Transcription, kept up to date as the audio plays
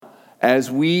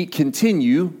As we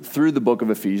continue through the book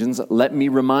of Ephesians, let me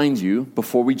remind you,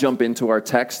 before we jump into our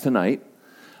text tonight,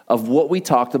 of what we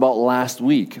talked about last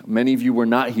week. Many of you were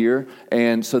not here,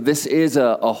 and so this is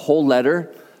a whole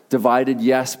letter divided,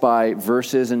 yes, by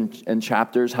verses and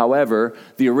chapters. However,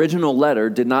 the original letter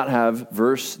did not have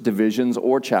verse divisions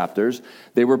or chapters.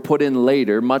 They were put in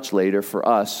later, much later, for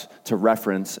us to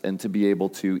reference and to be able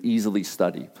to easily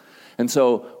study. And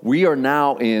so we are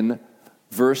now in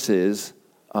verses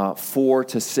 4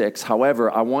 to 6. However,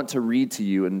 I want to read to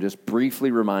you and just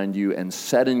briefly remind you and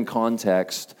set in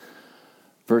context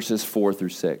verses 4 through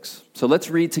 6. So let's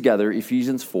read together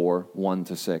Ephesians 4, 1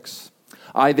 to 6.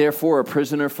 I, therefore, a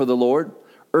prisoner for the Lord,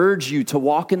 urge you to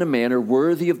walk in a manner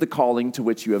worthy of the calling to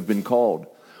which you have been called,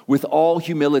 with all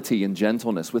humility and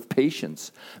gentleness, with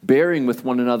patience, bearing with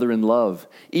one another in love,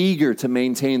 eager to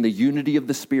maintain the unity of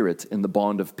the Spirit in the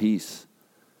bond of peace.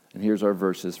 And here's our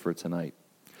verses for tonight.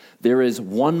 There is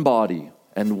one body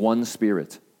and one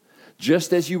Spirit,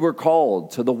 just as you were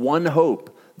called to the one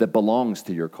hope that belongs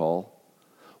to your call.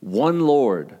 One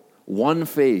Lord, one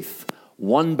faith,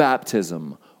 one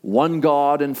baptism, one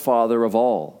God and Father of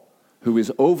all, who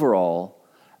is over all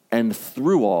and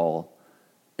through all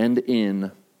and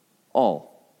in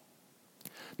all.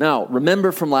 Now,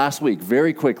 remember from last week,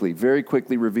 very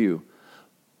quickly review.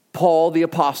 Paul the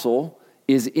apostle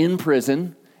is in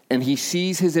prison, and he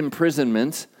sees his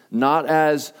imprisonment not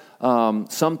as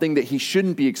something that he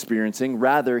shouldn't be experiencing.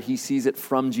 Rather, he sees it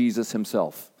from Jesus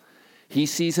himself. He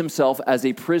sees himself as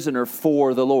a prisoner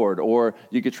for the Lord, or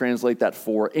you could translate that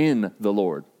for in the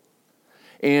Lord.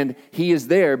 And he is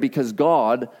there because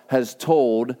God has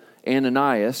told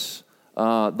Ananias,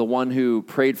 the one who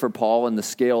prayed for Paul and the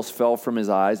scales fell from his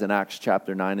eyes in Acts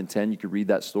chapter 9 and 10. You could read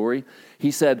that story.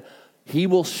 He said, he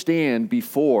will stand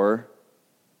before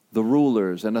the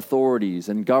rulers and authorities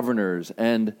and governors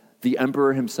and the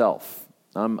emperor himself.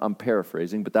 I'm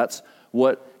paraphrasing, but that's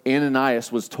what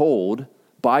Ananias was told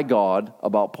by God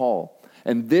about Paul.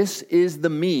 And this is the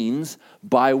means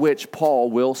by which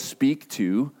Paul will speak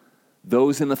to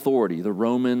those in authority, the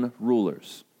Roman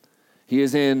rulers. He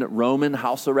is in Roman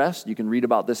house arrest. You can read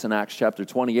about this in Acts chapter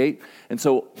 28. And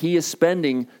so he is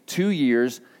spending 2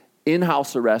 years in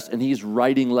house arrest, and he's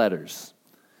writing letters.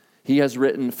 He has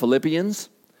written Philippians,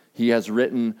 he has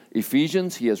written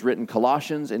Ephesians, he has written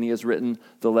Colossians, and he has written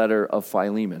the letter of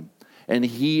Philemon. And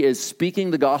he is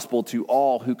speaking the gospel to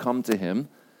all who come to him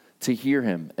to hear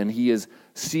him. And he is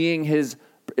seeing his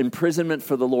imprisonment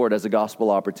for the Lord as a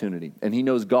gospel opportunity. And he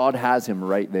knows God has him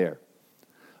right there.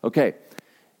 Okay,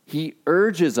 he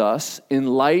urges us in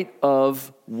light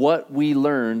of what we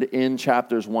learned in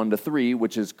chapters 1 to 3,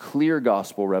 which is clear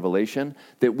gospel revelation,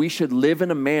 that we should live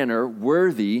in a manner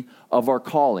worthy of our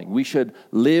calling. We should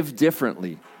live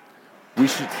differently.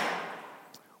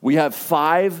 We have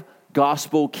 5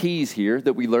 gospel keys here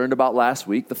that we learned about last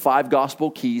week, the 5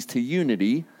 gospel keys to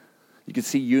unity. You can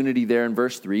see unity there in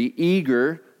verse 3,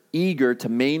 eager to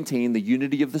maintain the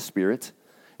unity of the Spirit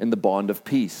and the bond of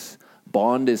peace.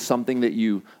 Bond is something that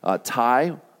you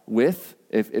tie with.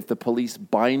 If the police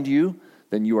bind you,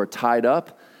 then you are tied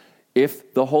up.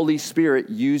 If the Holy Spirit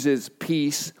uses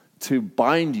peace to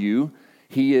bind you,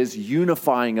 he is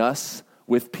unifying us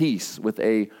with peace, with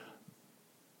a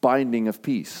binding of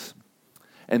peace.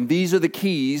 And these are the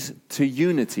keys to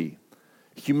unity.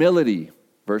 Humility,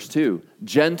 verse 2,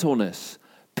 gentleness,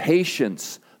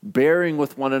 patience, bearing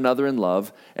with one another in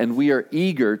love, and we are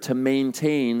eager to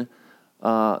maintain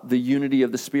the unity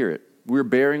of the Spirit. We're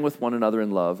bearing with one another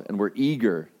in love, and we're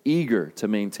eager to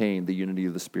maintain the unity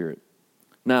of the Spirit.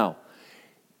 Now,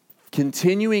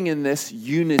 continuing in this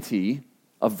unity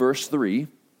of verse 3,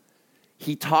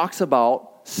 he talks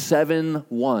about 7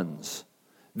 ones.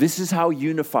 This is how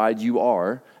unified you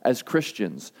are as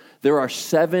Christians. There are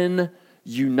 7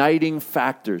 uniting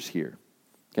factors here.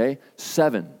 Okay?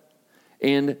 7.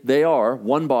 And they are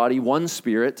one body, one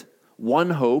Spirit,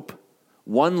 one hope,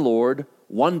 one Lord,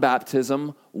 one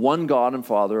baptism, one God and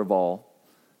Father of all,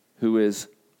 who is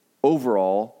over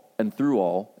all and through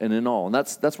all and in all. And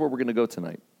that's where we're going to go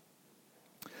tonight.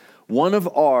 One of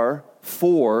our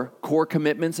 4 core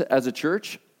commitments as a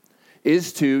church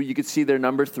is to, you can see there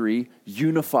number 3,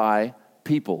 unify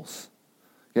peoples.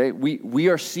 Okay, we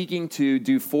are seeking to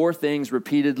do 4 things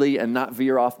repeatedly and not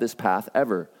veer off this path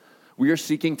ever. We are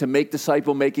seeking to make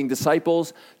disciple-making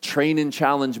disciples, train and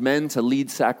challenge men to lead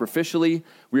sacrificially.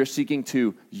 We are seeking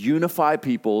to unify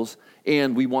peoples,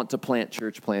 and we want to plant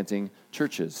church-planting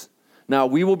churches. Now,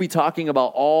 we will be talking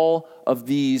about all of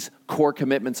these core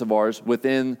commitments of ours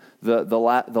within the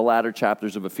latter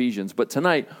chapters of Ephesians. But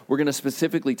tonight, we're going to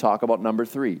specifically talk about number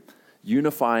 3,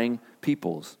 unifying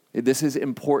peoples. This is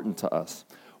important to us.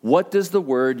 What does the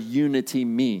word unity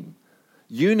mean?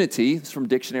 Unity, it's from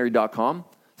dictionary.com,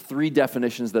 3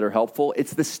 definitions that are helpful.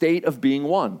 It's the state of being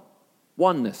one,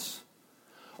 oneness.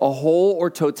 A whole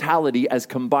or totality as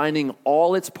combining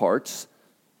all its parts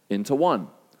into one.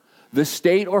 The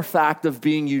state or fact of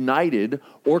being united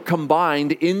or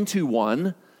combined into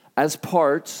one as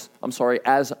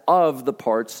of the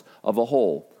parts of a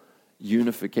whole.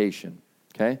 Unification,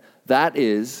 okay? That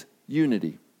is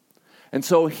unity. And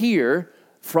so here,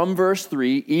 from verse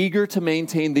 3, eager to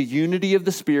maintain the unity of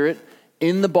the Spirit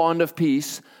in the bond of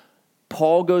peace,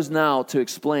 Paul goes now to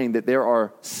explain that there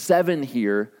are 7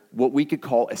 here, what we could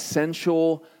call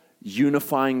essential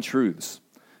unifying truths.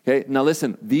 Okay, now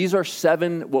listen, these are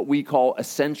 7 what we call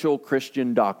essential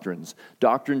Christian doctrines.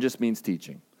 Doctrine just means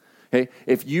teaching. Okay,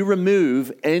 if you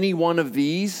remove any one of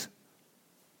these,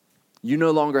 you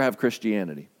no longer have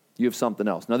Christianity. You have something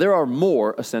else. Now, there are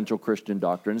more essential Christian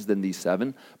doctrines than these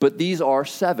 7, but these are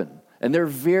 7, and they're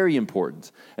very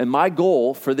important. And my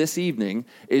goal for this evening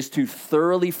is to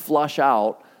thoroughly flush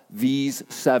out these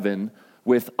 7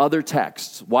 with other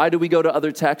texts. Why do we go to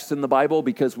other texts in the Bible?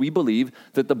 Because we believe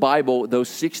that the Bible, those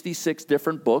 66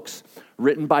 different books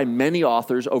written by many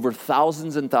authors over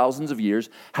thousands and thousands of years,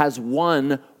 has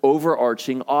one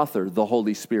overarching author, the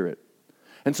Holy Spirit.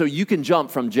 And so you can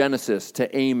jump from Genesis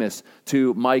to Amos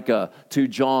to Micah to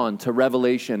John to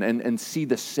Revelation and see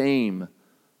the same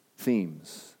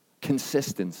themes.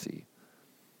 Consistency.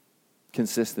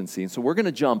 And so we're going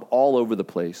to jump all over the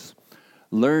place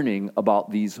learning about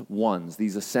these ones,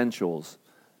 these essentials.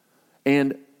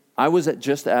 And I was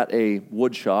just at a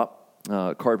wood shop,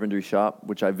 carpentry shop,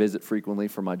 which I visit frequently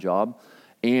for my job.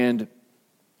 And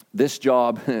this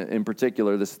job in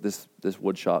particular, this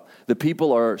wood shop, the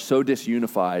people are so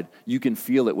disunified, you can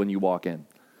feel it when you walk in.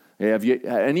 Have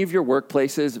any of your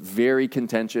workplaces very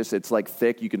contentious? It's like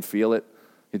thick, you can feel it.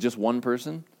 It's just one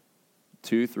person?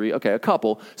 2, 3, okay, a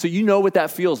couple. So you know what that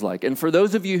feels like. And for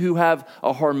those of you who have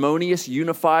a harmonious,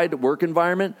 unified work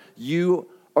environment, you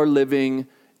are living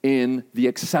in the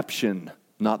exception,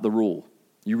 not the rule.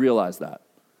 You realize that.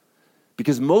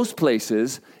 Because most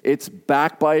places, it's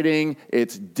backbiting,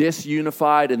 it's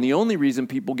disunified, and the only reason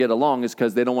people get along is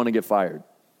because they don't want to get fired.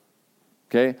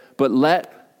 Okay? But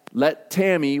let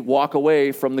Tammy walk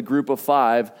away from the group of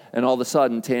 5, and all of a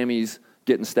sudden, Tammy's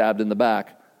getting stabbed in the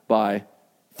back by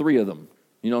 3 of them.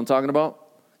 You know what I'm talking about?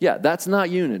 Yeah, that's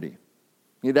not unity.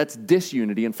 Yeah, that's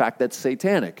disunity. In fact, that's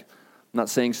satanic. I'm not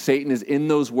saying Satan is in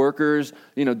those workers,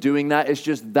 doing that. It's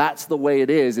just that's the way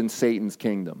it is in Satan's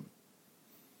kingdom.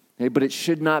 Okay, but it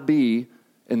should not be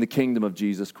in the kingdom of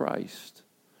Jesus Christ.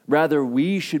 Rather,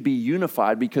 we should be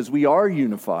unified because we are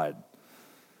unified.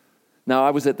 Now, I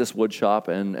was at this wood shop,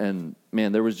 and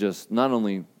man, there was just not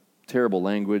only terrible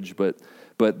language, but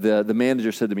the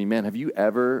manager said to me, "Man, have you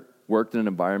ever worked in an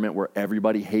environment where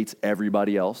everybody hates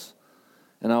everybody else?"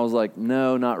 And I was like,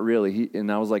 "No, not really."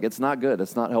 And I was like, "It's not good.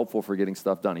 It's not helpful for getting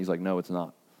stuff done." He's like, "No, it's not."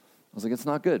 I was like, "It's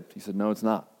not good." He said, "No, it's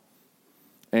not."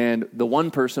 And the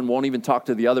one person won't even talk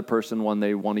to the other person when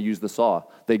they want to use the saw.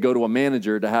 They go to a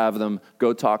manager to have them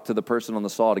go talk to the person on the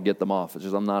saw to get them off. It's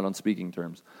just, I'm not on speaking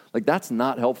terms. Like, that's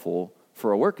not helpful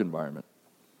for a work environment.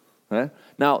 Okay?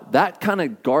 Now, that kind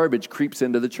of garbage creeps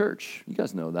into the church. You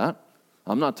guys know that.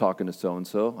 I'm not talking to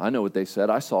so-and-so. I know what they said.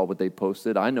 I saw what they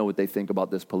posted. I know what they think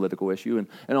about this political issue.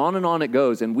 And on it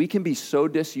goes. And we can be so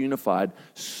disunified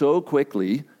so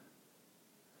quickly.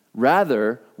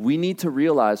 Rather, we need to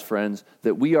realize, friends,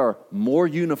 that we are more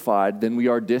unified than we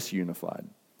are disunified.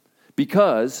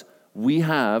 Because we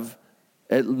have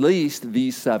at least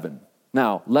these 7.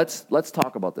 Now, let's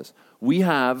talk about this. We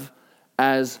have,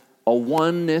 as a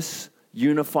oneness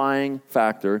unifying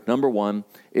factor, number 1,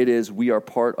 it is we are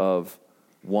part of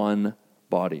one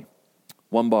body.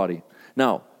 One body.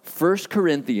 Now, 1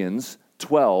 Corinthians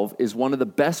 12 is one of the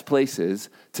best places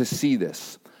to see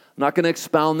this. I'm not going to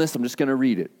expound this. I'm just going to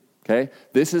read it. Okay?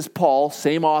 This is Paul,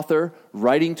 same author,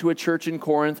 writing to a church in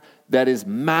Corinth that is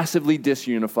massively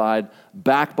disunified,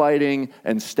 backbiting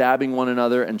and stabbing one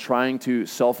another and trying to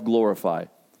self-glorify.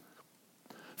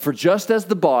 For just as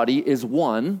the body is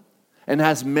one and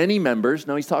has many members,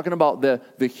 now he's talking about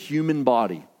the human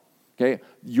body. Okay?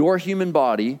 Your human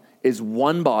body is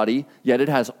one body, yet it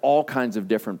has all kinds of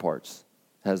different parts.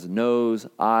 It has a nose,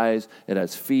 eyes, it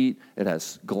has feet, it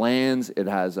has glands, it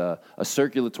has a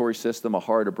circulatory system, a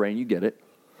heart, a brain, you get it.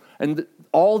 And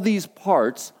all these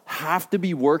parts have to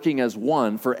be working as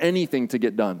one for anything to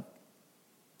get done.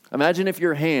 Imagine if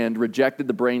your hand rejected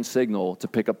the brain signal to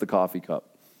pick up the coffee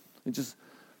cup.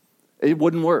 It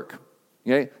wouldn't work.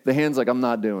 Okay? The hand's like, "I'm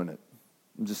not doing it.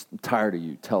 I'm tired of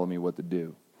you telling me what to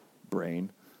do,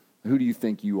 brain." Who do you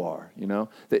think you are?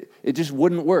 It just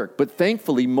wouldn't work. But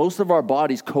thankfully, most of our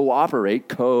bodies cooperate.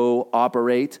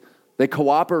 They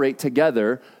cooperate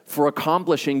together for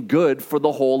accomplishing good for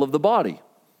the whole of the body.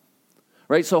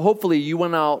 Right? So hopefully you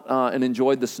went out and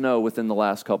enjoyed the snow within the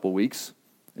last couple weeks.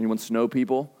 Anyone snow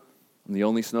people? I'm the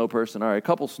only snow person. All right, a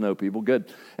couple snow people,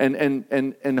 good.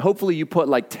 And hopefully you put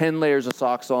like 10 layers of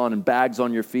socks on and bags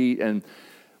on your feet. And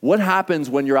what happens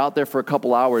when you're out there for a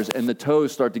couple hours and the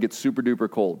toes start to get super duper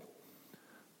cold?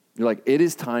 You're like, it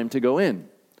is time to go in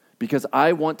because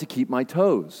I want to keep my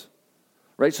toes.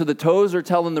 Right? So the toes are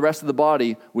telling the rest of the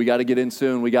body, we got to get in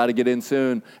soon, we got to get in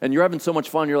soon. And you're having so much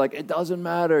fun, you're like, it doesn't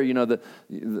matter.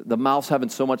 The mouth's having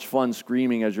so much fun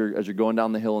screaming as you're going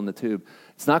down the hill in the tube.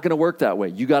 It's not going to work that way.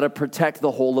 You got to protect the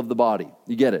whole of the body.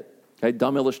 You get it. Okay,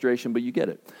 dumb illustration, but you get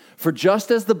it. For just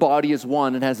as the body is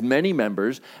one and has many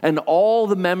members, and all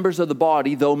the members of the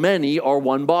body, though many, are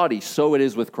one body, so it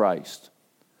is with Christ.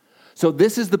 So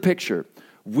this is the picture.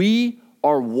 We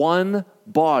are one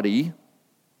body,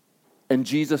 and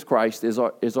Jesus Christ is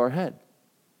our head.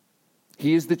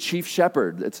 He is the chief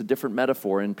shepherd. It's a different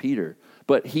metaphor in Peter.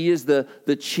 But he is the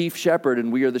chief shepherd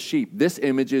and we are the sheep. This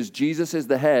image is Jesus is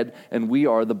the head and we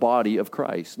are the body of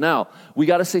Christ. Now, we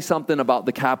got to say something about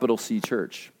the capital C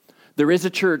church. There is a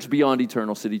church beyond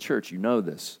Eternal City Church. You know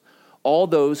this. All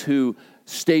those who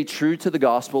stay true to the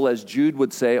gospel, as Jude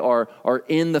would say, are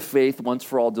in the faith once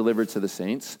for all delivered to the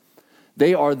saints.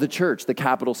 They are the church, the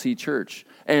capital C church.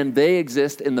 And they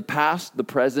exist in the past, the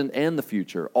present, and the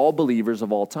future, all believers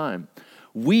of all time.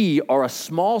 We are a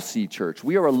small C church.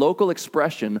 We are a local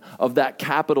expression of that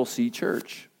capital C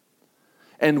church.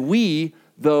 And we,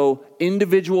 though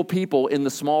individual people in the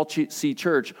small C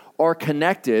church, are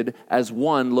connected as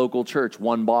one local church,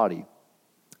 one body.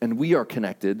 And we are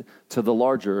connected to the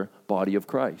larger body of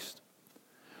Christ.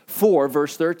 4,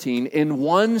 verse 13, in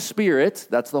one Spirit,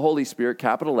 that's the Holy Spirit,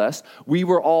 capital S, we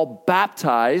were all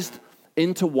baptized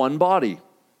into one body.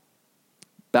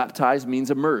 Baptized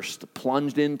means immersed,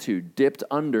 plunged into, dipped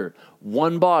under.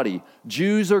 One body.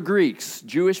 Jews or Greeks,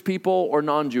 Jewish people or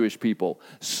non-Jewish people,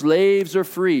 slaves or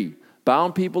free,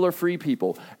 bound people or free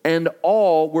people, and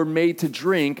all were made to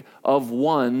drink of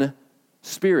one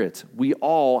Spirit. We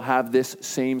all have this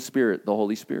same Spirit, the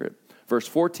Holy Spirit. Verse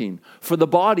 14, for the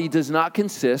body does not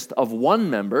consist of one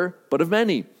member, but of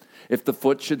many. If the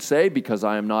foot should say, because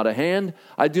I am not a hand,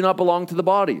 I do not belong to the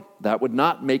body, that would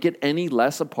not make it any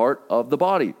less a part of the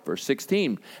body. Verse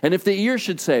 16, and if the ear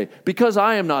should say, because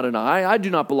I am not an eye, I do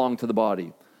not belong to the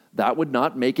body, that would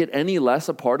not make it any less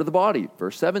a part of the body.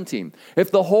 Verse 17, if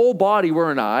the whole body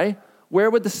were an eye, where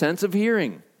would the sense of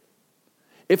hearing?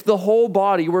 If the whole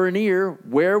body were an ear,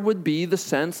 where would be the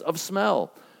sense of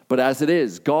smell? But as it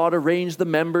is, God arranged the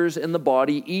members in the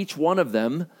body, each one of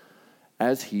them,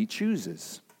 as he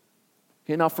chooses.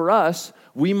 Okay, now for us,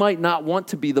 we might not want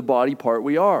to be the body part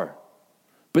we are,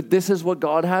 but this is what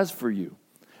God has for you.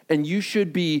 And you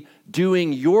should be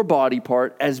doing your body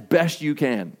part as best you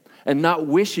can and not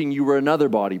wishing you were another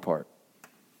body part.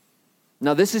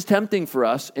 Now, this is tempting for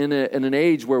us in an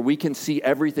age where we can see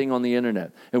everything on the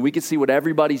internet and we can see what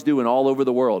everybody's doing all over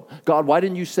the world. God, why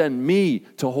didn't you send me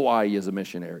to Hawaii as a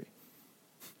missionary?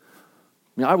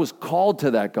 I was called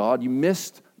to that, God. You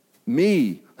missed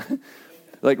me.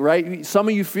 Right? Some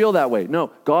of you feel that way.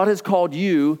 No, God has called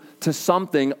you to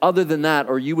something other than that,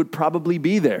 or you would probably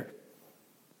be there.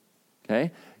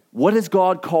 Okay? What has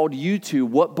God called you to?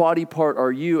 What body part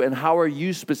are you? And how are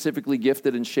you specifically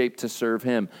gifted and shaped to serve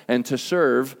him and to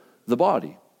serve the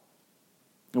body?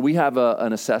 And we have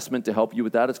an assessment to help you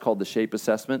with that. It's called the SHAPE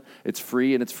assessment. It's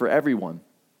free and it's for everyone.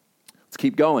 Let's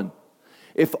keep going.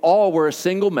 If all were a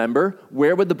single member,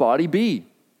 where would the body be?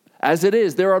 As it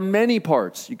is, there are many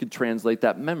parts. You could translate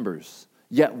that members,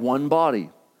 yet one body.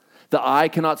 The eye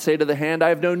cannot say to the hand, I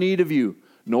have no need of you,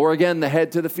 nor again the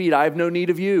head to the feet, I have no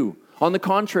need of you. On the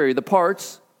contrary, the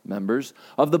parts, members,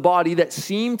 of the body that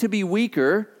seem to be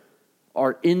weaker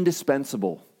are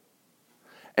indispensable.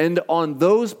 And on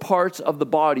those parts of the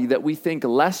body that we think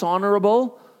less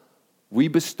honorable, we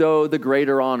bestow the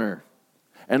greater honor.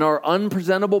 And our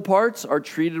unpresentable parts are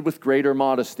treated with greater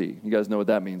modesty. You guys know what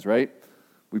that means, right?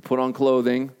 We put on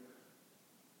clothing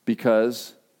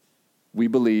because we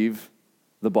believe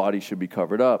the body should be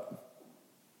covered up.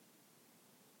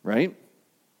 Right?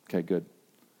 Okay, good.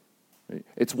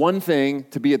 It's one thing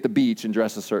to be at the beach and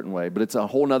dress a certain way, but it's a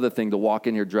whole other thing to walk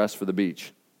in here dressed for the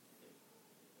beach.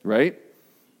 Right?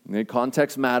 And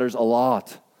context matters a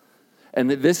lot. And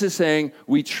this is saying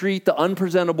we treat the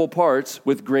unpresentable parts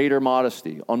with greater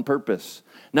modesty on purpose.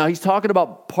 Now, he's talking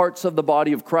about parts of the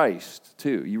body of Christ,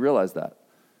 too. You realize that.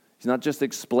 He's not just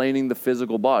explaining the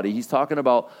physical body. He's talking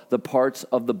about the parts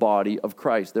of the body of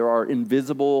Christ. There are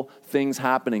invisible things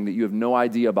happening that you have no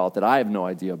idea about, that I have no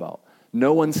idea about.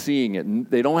 No one's seeing it.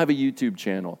 They don't have a YouTube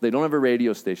channel. They don't have a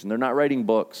radio station. They're not writing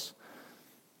books.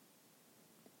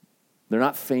 They're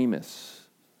not famous.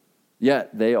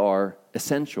 Yet they are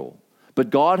essential. But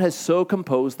God has so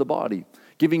composed the body,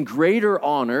 giving greater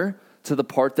honor to the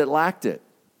part that lacked it,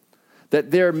 that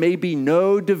there may be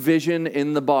no division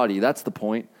in the body. That's the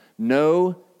point.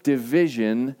 No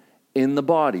division in the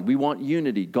body. We want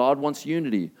unity. God wants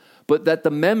unity. But that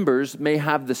the members may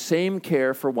have the same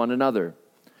care for one another.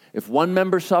 If one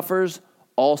member suffers,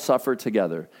 all suffer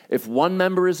together. If one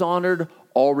member is honored,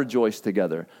 all rejoice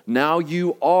together. Now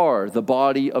you are the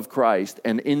body of Christ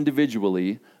and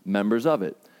individually members of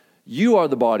it. You are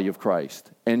the body of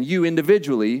Christ, and you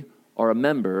individually are a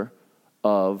member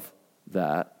of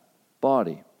that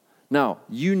body. Now,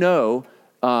 you know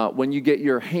when you get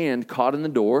your hand caught in the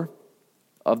door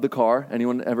of the car.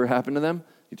 Anyone ever happen to them?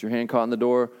 Get your hand caught in the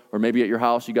door, or maybe at your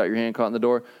house you got your hand caught in the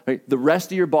door. Right? The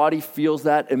rest of your body feels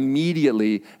that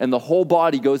immediately, and the whole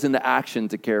body goes into action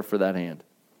to care for that hand.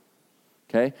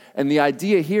 Okay? And the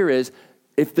idea here is,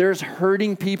 if there's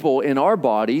hurting people in our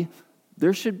body,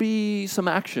 there should be some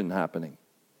action happening.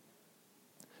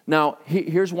 Now,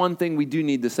 here's one thing we do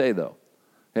need to say, though.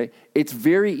 Okay? It's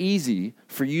very easy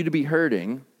for you to be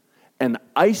hurting and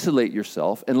isolate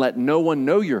yourself and let no one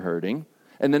know you're hurting,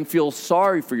 and then feel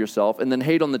sorry for yourself and then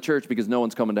hate on the church because no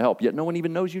one's coming to help, yet no one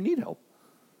even knows you need help.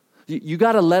 You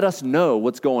got to let us know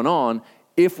what's going on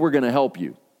if we're going to help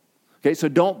you. Okay, so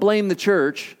don't blame the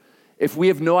church if we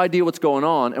have no idea what's going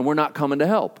on and we're not coming to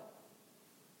help.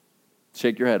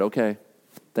 Shake your head. Okay,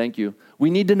 thank you.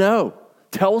 We need to know.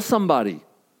 Tell somebody.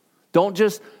 Don't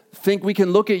just think we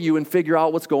can look at you and figure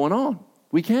out what's going on.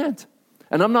 We can't.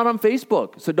 And I'm not on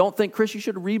Facebook, so don't think, Chris, you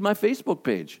should read my Facebook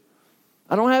page.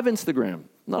 I don't have Instagram. I'm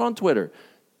not on Twitter.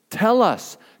 Tell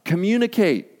us.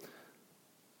 Communicate.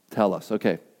 Tell us.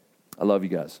 Okay. I love you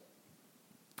guys.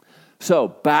 So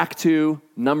back to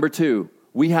number 2.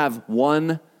 We have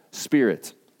one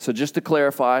Spirit. So just to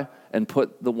clarify and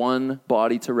put the one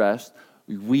body to rest,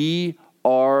 we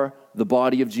are the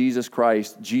body of Jesus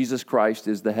Christ. Jesus Christ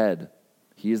is the head.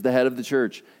 He is the head of the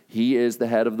church. He is the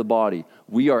head of the body.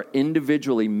 We are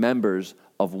individually members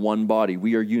of one body.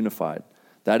 We are unified.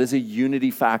 That is a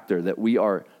unity factor, that we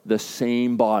are the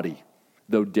same body,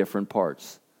 though different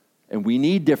parts. And we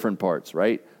need different parts,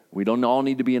 right? We don't all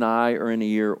need to be an eye or an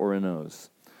ear or a nose.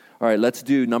 All right, let's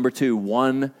do number 2,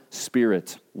 one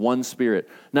Spirit. One Spirit.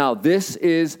 Now, this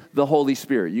is the Holy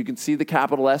Spirit. You can see the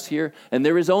capital S here, and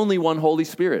there is only one Holy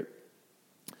Spirit.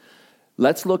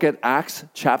 Let's look at Acts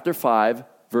chapter 5,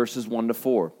 verses 1 to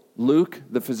 4. Luke,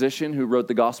 the physician who wrote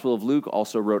the Gospel of Luke,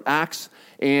 also wrote Acts,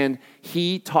 and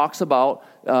he talks about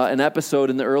an episode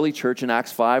in the early church in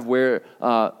Acts 5 where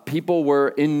people were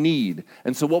in need.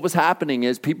 And so what was happening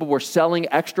is people were selling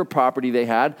extra property they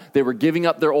had. They were giving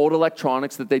up their old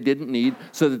electronics that they didn't need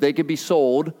so that they could be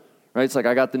sold. Right? It's like,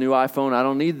 I got the new iPhone. I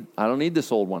don't need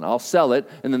this old one. I'll sell it,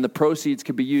 and then the proceeds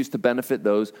could be used to benefit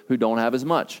those who don't have as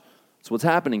much. That's what's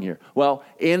happening here. Well,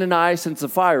 Ananias and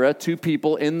Sapphira, 2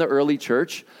 people in the early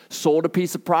church, sold a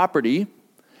piece of property,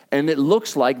 and it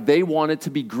looks like they wanted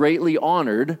to be greatly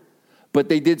honored, but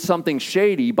they did something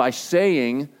shady by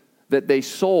saying that they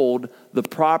sold the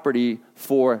property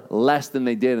for less than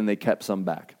they did, and they kept some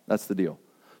back. That's the deal.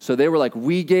 So they were like,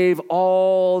 we gave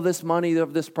all this money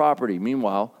of this property.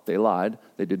 Meanwhile, they lied.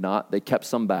 They did not. They kept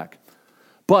some back.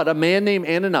 But a man named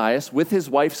Ananias, with his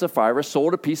wife Sapphira,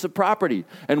 sold a piece of property.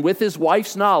 And with his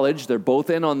wife's knowledge, they're both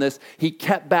in on this, he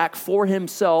kept back for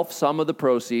himself some of the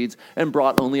proceeds and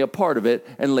brought only a part of it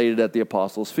and laid it at the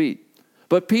apostles' feet.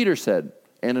 But Peter said,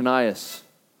 Ananias,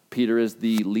 Peter is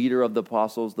the leader of the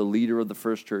apostles, the leader of the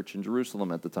first church in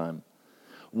Jerusalem at the time.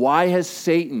 Why has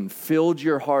Satan filled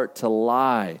your heart to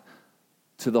lie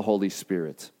to the Holy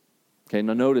Spirit? Okay,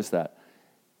 now notice that.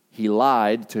 He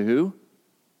lied to who?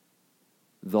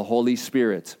 The Holy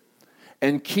Spirit.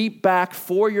 And keep back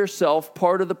for yourself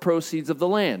part of the proceeds of the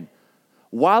land.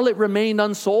 While it remained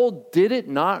unsold, did it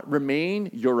not remain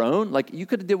your own? Like, you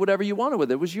could have did whatever you wanted with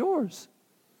it. It was yours.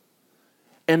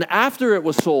 And after it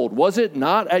was sold, was it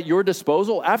not at your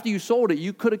disposal? After you sold it,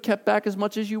 you could have kept back as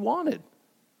much as you wanted.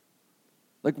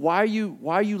 Like, why are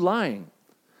you lying?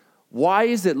 Why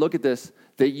is it, look at this,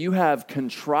 that you have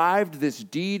contrived this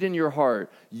deed in your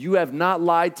heart? You have not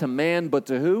lied to man, but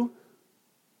to who?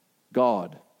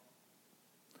 God.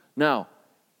 Now,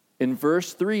 in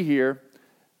verse 3 here,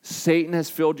 Satan has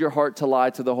filled your heart to lie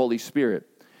to the Holy Spirit.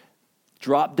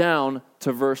 Drop down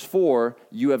to verse 4,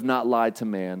 you have not lied to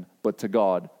man, but to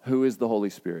God. Who is the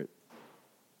Holy Spirit?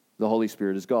 the Holy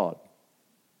Spirit is God.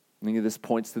 I think this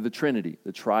points to the Trinity,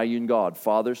 the triune God,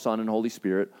 Father, Son, and Holy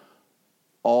Spirit,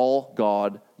 all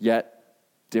God, yet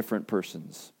different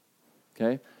persons.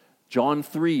 Okay? John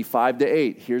 3,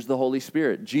 5-8, here's the Holy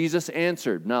Spirit. Jesus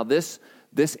answered. Now this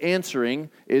answering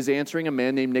is answering a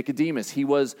man named Nicodemus. He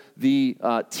was the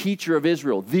teacher of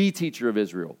Israel, the teacher of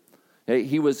Israel. Okay?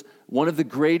 He was one of the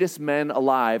greatest men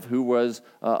alive who was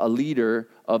a leader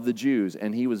of the Jews,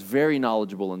 and he was very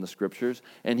knowledgeable in the Scriptures.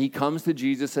 And he comes to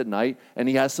Jesus at night, and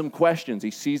he has some questions.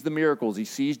 He sees the miracles. He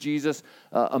sees Jesus'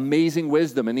 amazing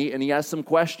wisdom, and he has some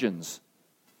questions.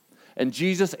 And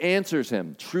Jesus answers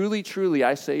him, "Truly, truly,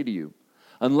 I say to you,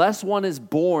 unless one is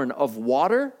born of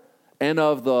water and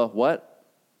of the," what?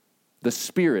 "The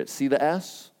Spirit." See the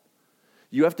S?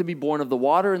 You have to be born of the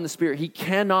water and the Spirit. He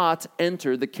cannot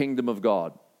enter the kingdom of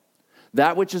God.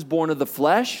 That which is born of the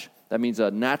flesh, that means a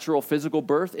natural physical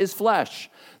birth, is flesh.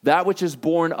 That which is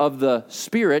born of the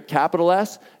Spirit, capital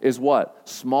S, is what?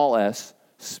 Small s,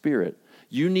 spirit.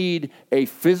 You need a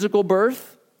physical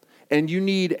birth, and you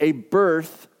need a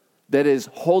birth that is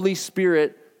Holy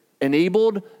Spirit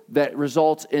enabled, that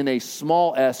results in a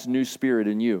small s, new spirit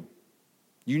in you.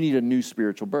 You need a new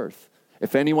spiritual birth.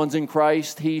 If anyone's in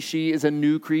Christ, he, she is a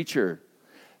new creature.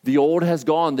 The old has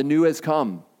gone, the new has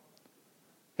come.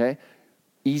 Okay?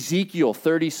 Ezekiel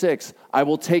 36, "I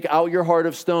will take out your heart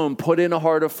of stone, put in a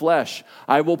heart of flesh.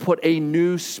 I will put a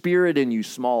new spirit in you,"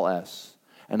 small s.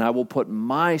 "And I will put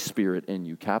my spirit in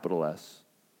you," capital S.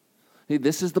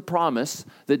 This is the promise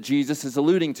that Jesus is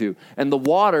alluding to. And the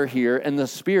water here and the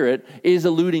Spirit is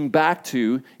alluding back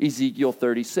to Ezekiel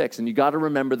 36. And you got to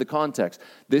remember the context.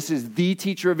 This is the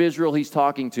teacher of Israel he's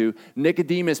talking to.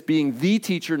 Nicodemus, being the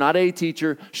teacher, not a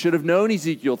teacher, should have known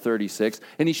Ezekiel 36.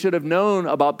 And he should have known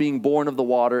about being born of the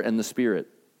water and the Spirit.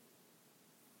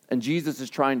 And Jesus is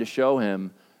trying to show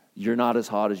him, you're not as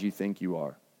hot as you think you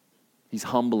are. He's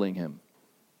humbling him.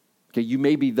 Okay, you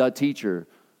may be the teacher,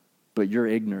 but you're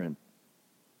ignorant.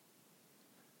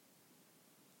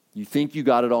 You think you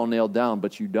got it all nailed down,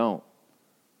 but you don't.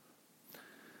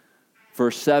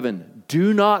 Verse 7,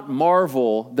 "Do not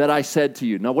marvel that I said to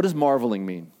you." Now, what does marveling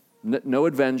mean? No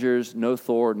Avengers, no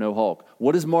Thor, no Hulk.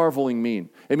 What does marveling mean?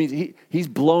 It means he's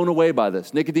blown away by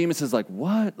this. Nicodemus is like,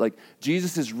 what? Like,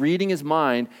 Jesus is reading his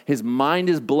mind is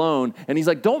blown, and he's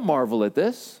like, don't marvel at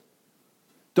this.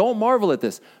 Don't marvel at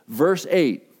this. Verse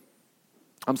 8,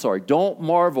 don't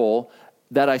marvel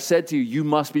that I said to you, you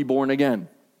must be born again.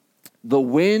 The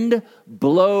wind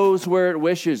blows where it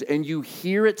wishes, and you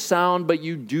hear its sound, but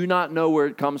you do not know where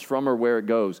it comes from or where it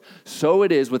goes. So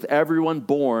it is with everyone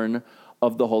born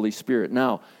of the Holy Spirit.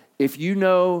 Now, if you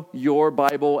know your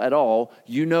Bible at all,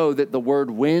 you know that the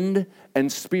word wind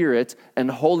and spirit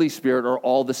and Holy Spirit are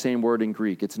all the same word in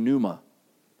Greek. It's pneuma.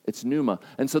 It's pneuma.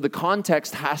 And so the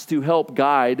context has to help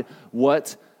guide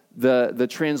what the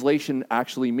translation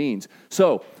actually means.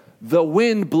 So, the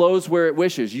wind blows where it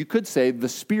wishes. You could say the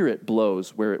Spirit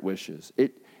blows where it wishes.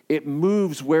 It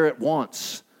moves where it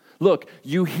wants. Look,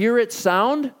 you hear it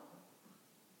sound.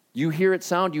 You hear it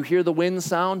sound. You hear the wind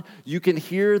sound. You can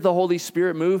hear the Holy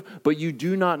Spirit move, but you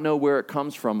do not know where it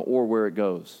comes from or where it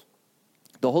goes.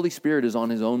 The Holy Spirit is on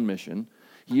his own mission.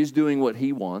 He is doing what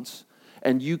he wants,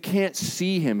 and you can't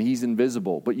see him. He's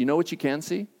invisible. But you know what you can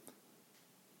see?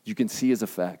 You can see his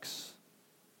effects.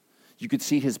 You could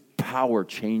see his power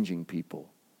changing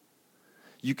people.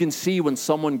 You can see when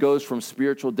someone goes from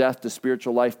spiritual death to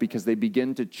spiritual life because they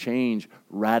begin to change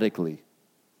radically.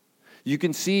 You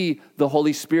can see the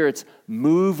Holy Spirit's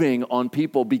moving on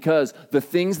people because the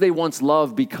things they once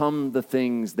loved become the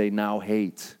things they now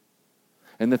hate.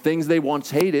 And the things they once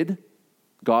hated,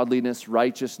 godliness,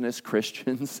 righteousness,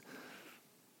 Christians,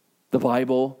 the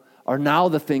Bible, are now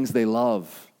the things they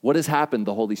love. What has happened?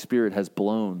 The Holy Spirit has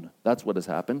blown. That's what has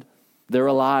happened. They're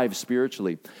alive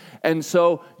spiritually. And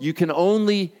so you can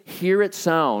only hear it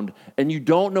sound, and you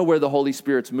don't know where the Holy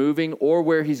Spirit's moving or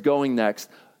where he's going next.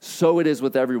 So it is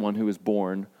with everyone who is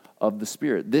born of the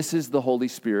Spirit. This is the Holy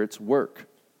Spirit's work,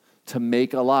 to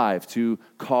make alive, to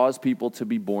cause people to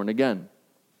be born again.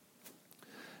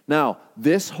 Now,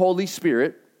 this Holy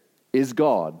Spirit is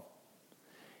God.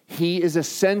 He is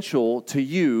essential to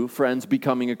you, friends,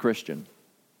 becoming a Christian.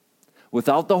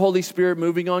 Without the Holy Spirit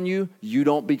moving on you, you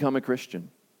don't become a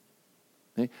Christian.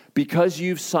 Okay? Because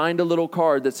you've signed a little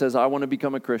card that says, I want to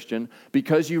become a Christian,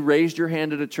 because you raised your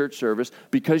hand at a church service,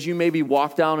 because you maybe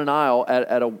walked down an aisle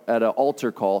at an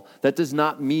altar call, that does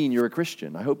not mean you're a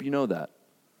Christian. I hope you know that.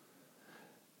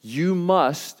 You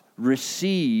must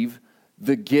receive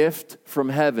the gift from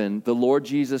heaven, the Lord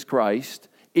Jesus Christ,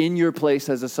 in your place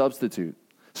as a substitute.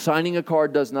 Signing a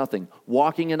card does nothing.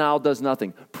 Walking an aisle does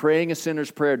nothing. Praying a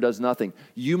sinner's prayer does nothing.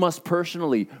 You must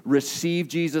personally receive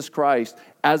Jesus Christ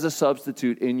as a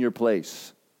substitute in your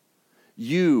place.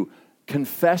 You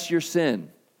confess your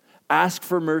sin. Ask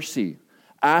for mercy.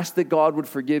 Ask that God would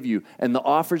forgive you. And the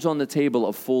offer's on the table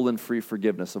of full and free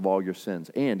forgiveness of all your sins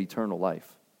and eternal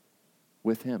life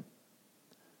with Him.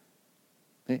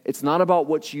 It's not about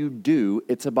what you do.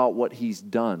 It's about what He's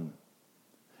done.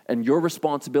 And your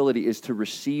responsibility is to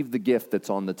receive the gift that's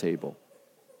on the table.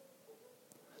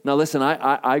 Now listen,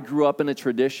 I grew up in a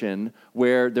tradition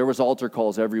where there was altar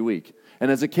calls every week.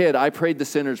 And as a kid, I prayed the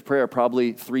sinner's prayer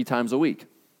probably 3 times a week.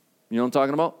 You know what I'm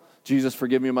talking about? Jesus,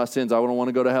 forgive me of my sins. I don't want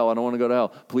to go to hell. I don't want to go to hell.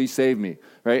 Please save me.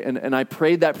 Right? And I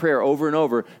prayed that prayer over and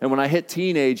over. And when I hit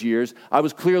teenage years, I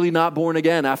was clearly not born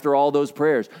again after all those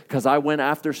prayers because I went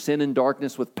after sin and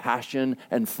darkness with passion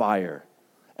and fire.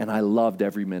 And I loved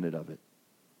every minute of it.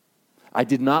 I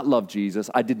did not love Jesus.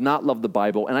 I did not love the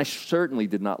Bible. And I certainly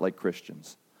did not like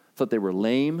Christians. Thought they were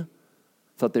lame.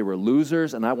 Thought they were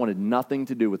losers. And I wanted nothing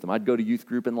to do with them. I'd go to youth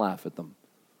group and laugh at them.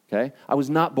 Okay? I was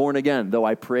not born again, though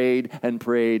I prayed and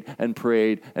prayed and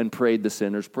prayed and prayed the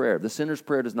sinner's prayer. The sinner's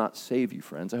prayer does not save you,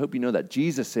 friends. I hope you know that.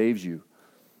 Jesus saves you.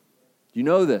 You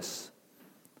know this.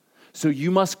 So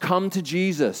you must come to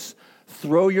Jesus.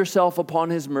 Throw yourself upon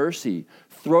His mercy.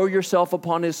 Throw yourself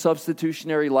upon His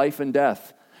substitutionary life and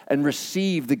death. And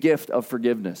receive the gift of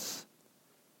forgiveness.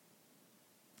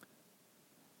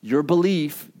 Your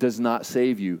belief does not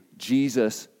save you.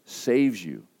 Jesus saves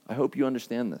you. I hope you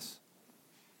understand this.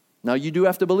 Now, you do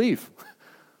have to believe,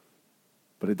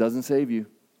 but it doesn't save you.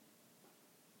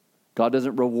 God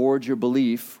doesn't reward your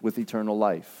belief with eternal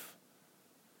life.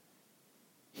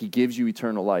 He gives you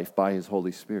eternal life by His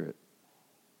Holy Spirit.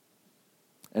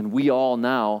 And we all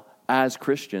now, as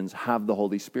Christians, have the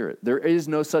Holy Spirit. There is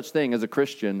no such thing as a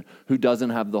Christian who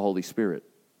doesn't have the Holy Spirit.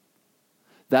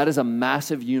 That is a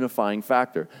massive unifying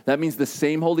factor. That means the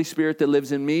same Holy Spirit that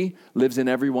lives in me lives in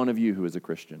every one of you who is a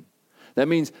Christian. That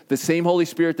means the same Holy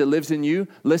Spirit that lives in you,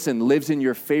 lives in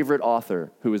your favorite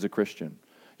author who is a Christian.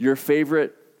 Your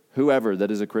favorite whoever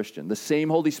that is a Christian. The same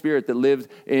Holy Spirit that lived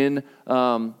in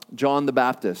John the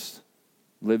Baptist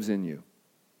lives in you.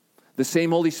 The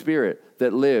same Holy Spirit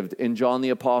that lived in John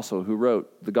the Apostle who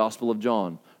wrote the Gospel of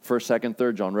John, 1st, 2nd,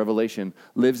 3rd John, Revelation,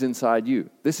 lives inside you.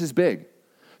 This is big.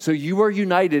 So you are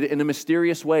united in a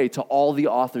mysterious way to all the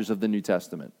authors of the New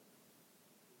Testament.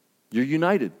 You're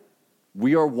united.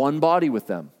 We are one body with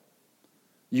them.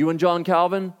 You and John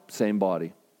Calvin, same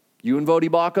body. You and Voddie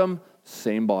Baucham,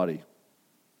 same body.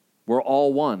 We're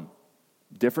all one.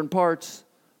 Different parts,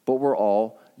 but we're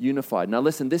all unified. Now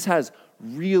listen, this has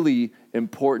really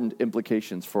important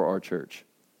implications for our church.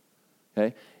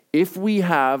 Okay? If we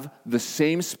have the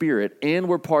same Spirit and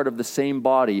we're part of the same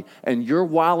body and you're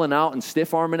wilding out and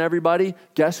stiff-arming everybody,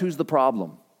 guess who's the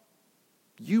problem?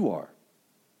 You are.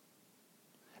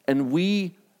 And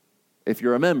we, if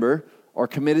you're a member, are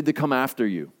committed to come after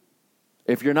you.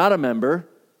 If you're not a member,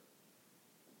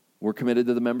 we're committed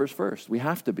to the members first. We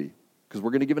have to be, because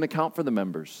we're going to give an account for the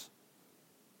members.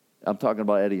 I'm talking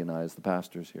about Eddie and I as the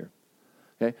pastors here.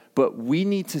 Okay? But we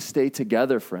need to stay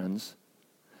together, friends,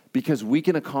 because we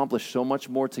can accomplish so much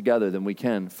more together than we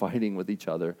can fighting with each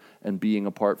other and being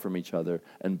apart from each other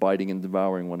and biting and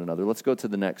devouring one another. Let's go to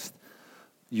the next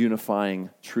unifying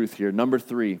truth here. Number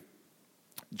 3,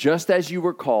 just as you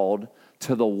were called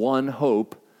to the one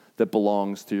hope that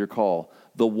belongs to your call.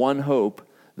 The one hope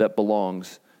that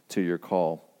belongs to your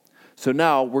call. So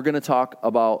now we're going to talk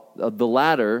about the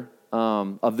latter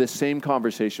of this same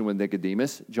conversation with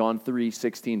Nicodemus, John 3,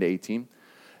 16 to 18.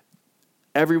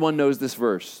 Everyone knows this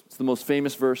verse. It's the most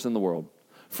famous verse in the world.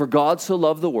 For God so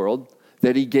loved the world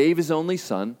that He gave His only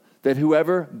Son, that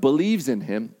whoever believes in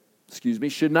Him,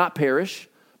 should not perish,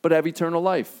 but have eternal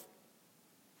life.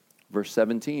 Verse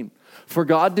 17. For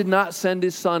God did not send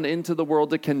His Son into the world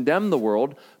to condemn the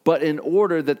world, but in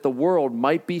order that the world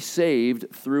might be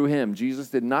saved through Him. Jesus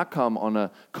did not come on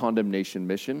a condemnation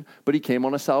mission, but He came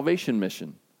on a salvation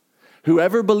mission.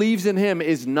 Whoever believes in Him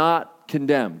is not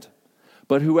condemned,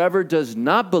 but whoever does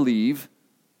not believe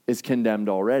is condemned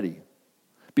already,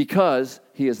 because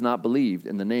he has not believed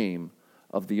in the name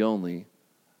of the only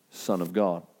Son of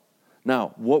God.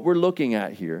 Now, what we're looking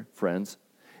at here, friends,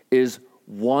 is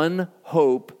one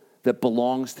hope that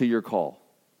belongs to your call.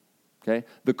 Okay?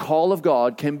 The call of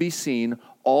God can be seen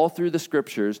all through the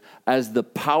Scriptures as the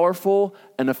powerful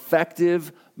and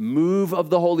effective move of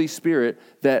the Holy Spirit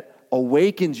that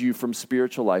awakens you from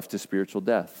spiritual life to spiritual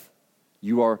death.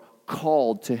 You are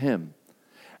called to Him.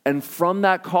 And from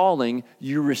that calling,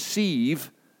 you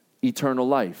receive eternal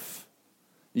life.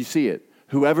 You see it.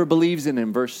 Whoever believes in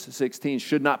him, verse 16,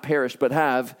 should not perish but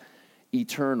have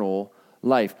eternal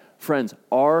life. Friends,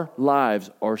 our lives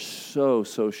are so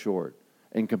short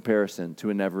in comparison to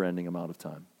a never-ending amount of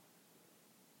time.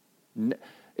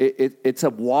 It's a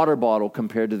water bottle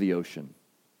compared to the ocean.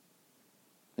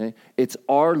 Okay? It's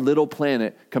our little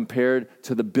planet compared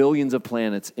to the billions of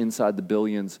planets inside the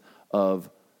billions of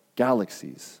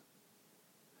galaxies.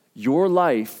 Your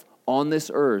life on this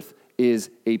earth is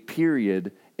a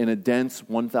period in a dense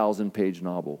 1,000-page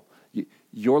novel.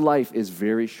 Your life is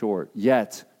very short,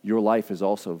 yet your life is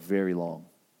also very long.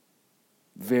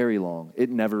 Very long.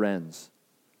 It never ends.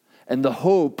 And the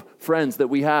hope, friends, that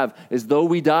we have is though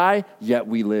we die, yet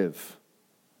we live.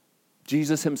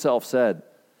 Jesus himself said,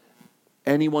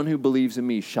 anyone who believes in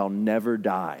me shall never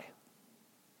die.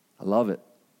 I love it.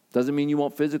 Doesn't mean you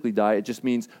won't physically die. It just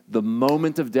means the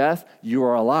moment of death, you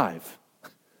are alive.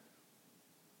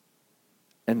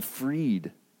 And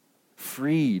freed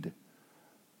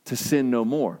to sin no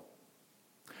more.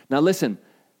 Now listen,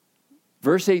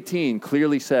 verse 18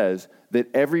 clearly says that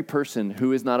every person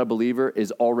who is not a believer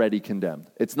is already condemned.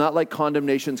 It's not like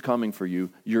condemnation's coming for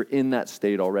you. You're in that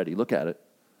state already. Look at it.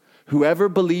 Whoever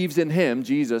believes in him,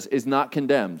 Jesus, is not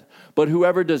condemned. But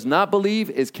whoever does not believe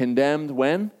is condemned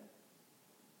when?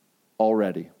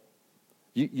 Already.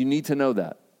 You need to know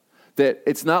that. That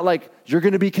it's not like you're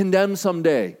going to be condemned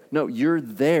someday. No, you're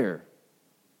there.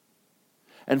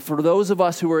 And for those of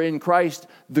us who are in Christ,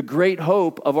 the great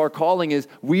hope of our calling is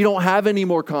we don't have any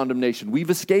more condemnation.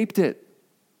 We've escaped it.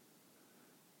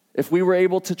 If we were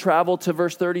able to travel to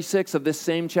verse 36 of this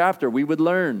same chapter, we would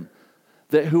learn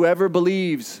that whoever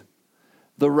believes,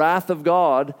 the wrath of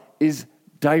God is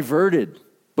diverted.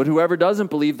 But whoever doesn't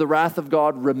believe, the wrath of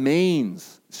God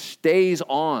remains, stays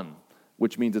on,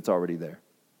 which means it's already there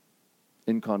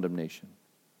in condemnation.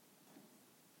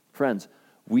 Friends,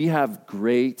 we have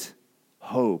great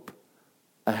hope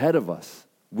ahead of us.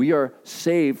 We are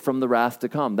saved from the wrath to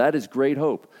come. That is great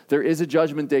hope. There is a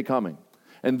judgment day coming.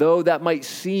 And though that might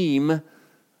seem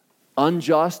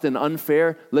unjust and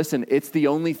unfair, listen, it's the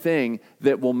only thing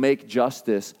that will make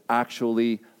justice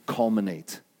actually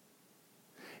culminate.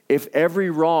 If every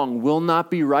wrong will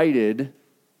not be righted,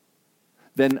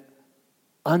 then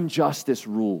injustice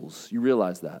rules. You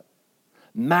realize that?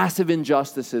 Massive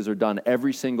injustices are done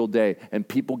every single day, and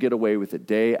people get away with it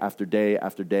day after day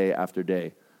after day after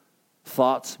day.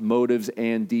 Thoughts, motives,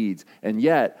 and deeds. And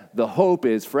yet, the hope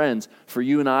is, friends, for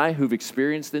you and I who've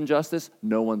experienced injustice,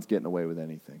 no one's getting away with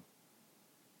anything.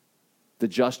 The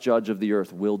just judge of the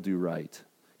earth will do right.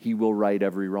 He will right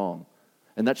every wrong.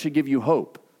 And that should give you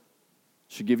hope.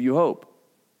 Should give you hope.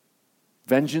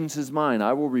 Vengeance is mine,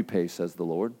 I will repay, says the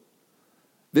Lord.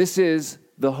 This is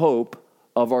the hope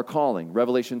of our calling.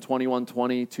 Revelation 21,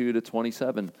 22 to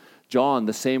 27. John,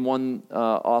 the same one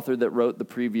author that wrote the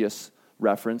previous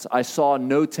reference, I saw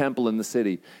no temple in the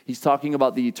city. He's talking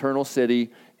about the eternal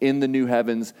city in the new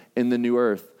heavens, in the new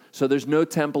earth. So there's no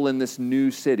temple in this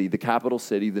new city, the capital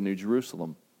city, the New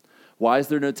Jerusalem. Why is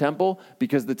there no temple?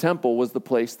 Because the temple was the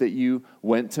place that you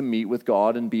went to meet with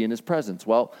God and be in his presence.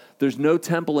 Well, there's no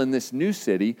temple in this new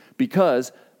city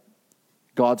because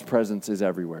God's presence is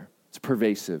everywhere. It's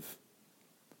pervasive.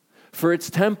 For its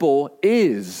temple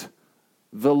is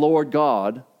the Lord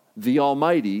God, the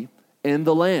Almighty, and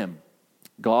the Lamb.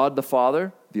 God the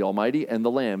Father, the Almighty, and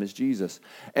the Lamb is Jesus.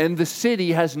 And the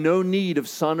city has no need of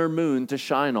sun or moon to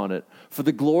shine on it, for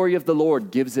the glory of the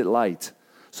Lord gives it light.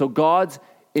 So God's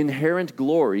inherent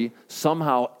glory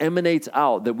somehow emanates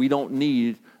out that we don't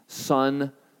need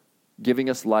sun giving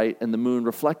us light and the moon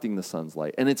reflecting the sun's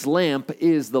light. And its lamp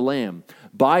is the Lamb.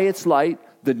 By its light,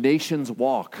 the nations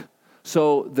walk.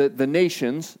 So the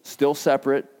nations, still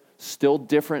separate, still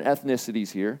different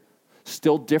ethnicities here,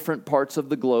 still different parts of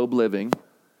the globe living,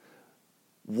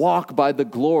 walk by the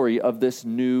glory of this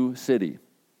new city.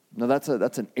 Now that's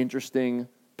an interesting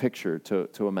picture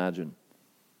to imagine.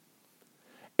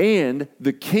 And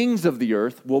the kings of the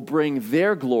earth will bring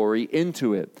their glory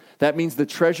into it. That means the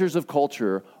treasures of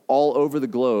culture all over the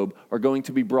globe are going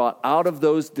to be brought out of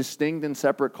those distinct and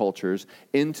separate cultures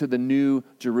into the new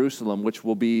Jerusalem, which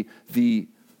will be the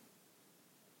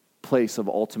place of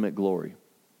ultimate glory,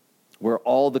 where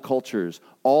all the cultures,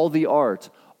 all the art,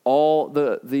 all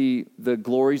the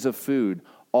glories of food,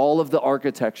 all of the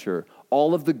architecture,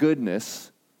 all of the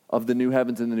goodness of the new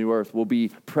heavens and the new earth will be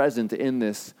present in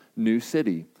this new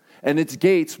city. And its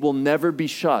gates will never be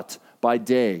shut by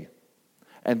day.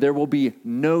 And there will be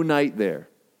no night there.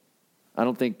 I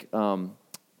don't think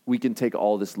we can take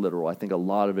all this literal. I think a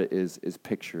lot of it is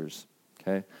pictures.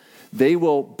 Okay? They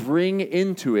will bring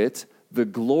into it the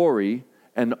glory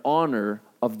and honor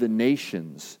of the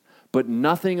nations But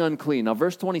nothing unclean. Now,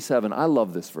 verse 27, I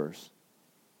love this verse.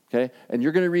 Okay? And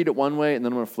you're going to read it one way, and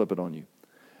then I'm going to flip it on you.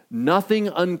 Nothing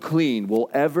unclean will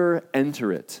ever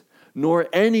enter it, nor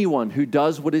anyone who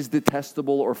does what is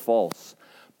detestable or false,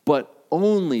 but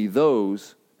only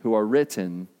those who are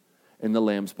written in the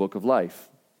Lamb's book of life.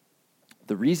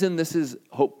 The reason this is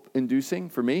hope-inducing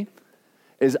for me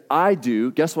is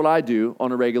guess what I do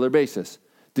on a regular basis?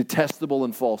 Detestable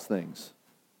and false things.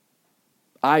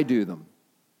 I do them.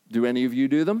 Do any of you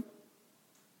do them?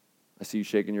 I see you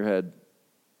shaking your head.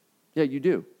 Yeah, you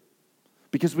do.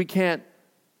 Because we can't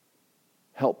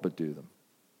help but do them.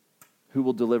 Who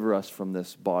will deliver us from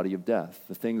this body of death?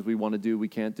 The things we want to do, we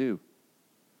can't do.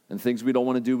 And things we don't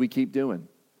want to do, we keep doing.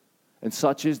 And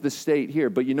such is the state here.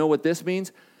 But you know what this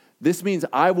means? This means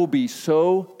I will be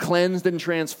so cleansed and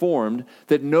transformed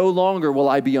that no longer will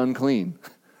I be unclean.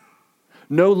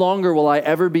 No longer will I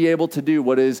ever be able to do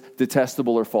what is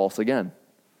detestable or false again.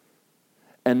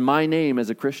 And my name as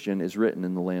a Christian is written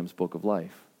in the Lamb's book of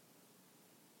life.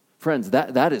 Friends,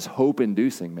 that is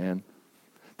hope-inducing, man.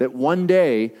 That one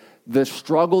day, the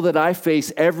struggle that I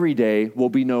face every day will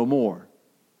be no more.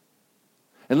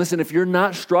 And listen, if you're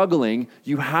not struggling,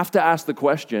 you have to ask the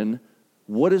question,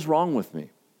 what is wrong with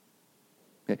me?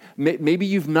 Okay. Maybe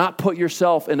you've not put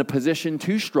yourself in a position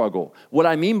to struggle. What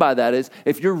I mean by that is,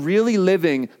 if you're really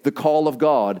living the call of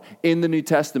God in the New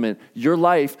Testament, your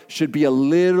life should be a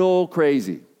little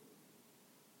crazy.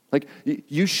 Like,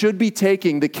 you should be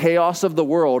taking the chaos of the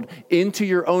world into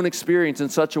your own experience in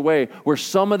such a way where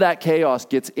some of that chaos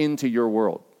gets into your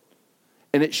world.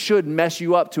 And it should mess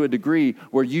you up to a degree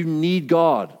where you need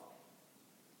God.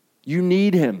 You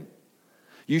need Him.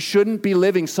 You shouldn't be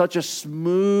living such a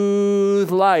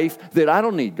smooth life that I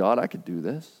don't need God. I could do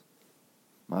this.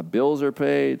 My bills are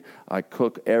paid. I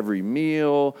cook every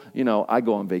meal. I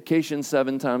go on vacation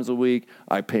 7 times a week.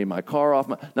 I pay my car off.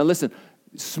 Now listen,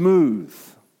 smooth.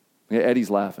 Yeah, Eddie's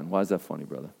laughing. Why is that funny,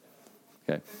 brother?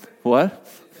 Okay. What?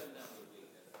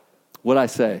 What'd I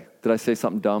say? Did I say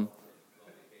something dumb?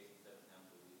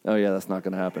 Oh, yeah, that's not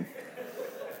going to happen.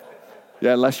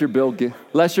 Yeah, unless you're Bill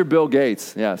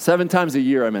Gates. Yeah, 7 times a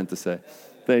year, I meant to say.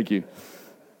 Thank you.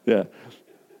 Yeah.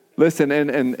 Listen,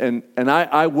 and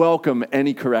I welcome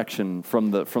any correction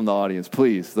from the audience,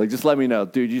 please. Just let me know.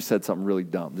 Dude, you said something really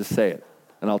dumb. Just say it,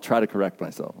 and I'll try to correct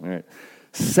myself. All right.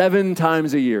 7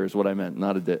 times a year is what I meant,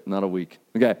 not a week.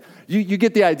 Okay, you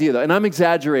get the idea, though. And I'm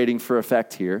exaggerating for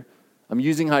effect here. I'm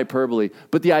using hyperbole.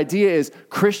 But the idea is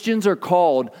Christians are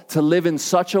called to live in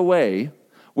such a way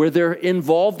where they're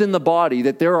involved in the body,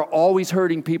 that there are always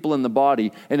hurting people in the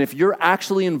body. And if you're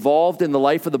actually involved in the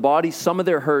life of the body, some of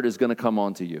their hurt is going to come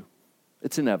onto you.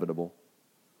 It's inevitable.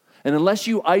 And unless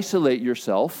you isolate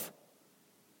yourself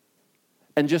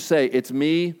and just say, it's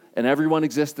me and everyone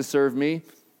exists to serve me,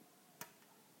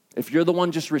 if you're the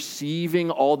one just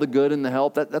receiving all the good and the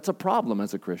help, that's a problem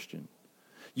as a Christian.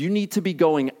 You need to be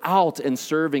going out and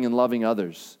serving and loving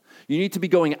others. You need to be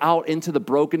going out into the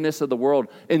brokenness of the world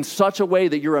in such a way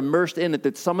that you're immersed in it,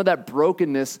 that some of that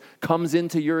brokenness comes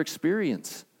into your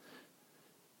experience.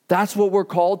 That's what we're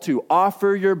called to.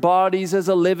 Offer your bodies as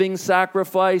a living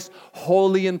sacrifice,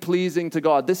 holy and pleasing to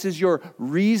God. This is your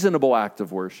reasonable act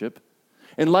of worship.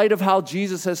 In light of how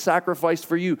Jesus has sacrificed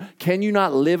for you, can you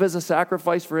not live as a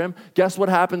sacrifice for Him? Guess what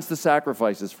happens to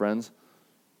sacrifices, friends?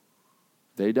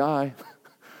 They die.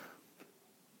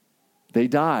 They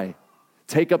die.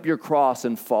 Take up your cross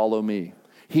and follow me.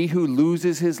 He who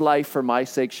loses his life for my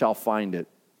sake shall find it.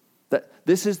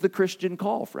 This is the Christian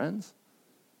call, friends.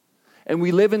 And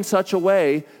we live in such a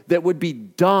way that would be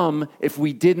dumb if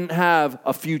we didn't have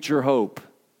a future hope.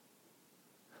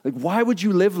 Like, why would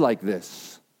you live like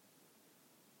this?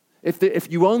 If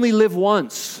you only live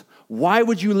once, why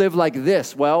would you live like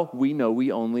this? Well, we know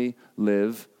we only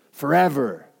live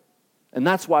forever. And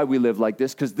that's why we live like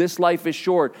this, because this life is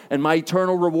short, and my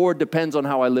eternal reward depends on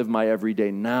how I live my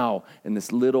everyday now in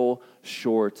this little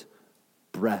short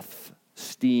breath,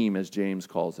 steam, as James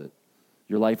calls it.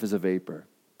 Your life is a vapor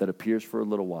that appears for a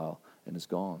little while and is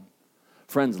gone.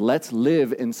 Friends, let's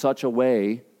live in such a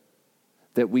way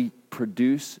that we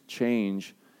produce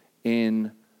change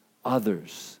in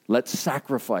others. Let's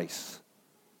sacrifice.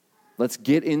 Let's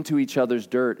get into each other's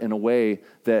dirt in a way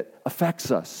that affects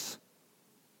us.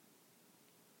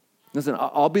 Listen,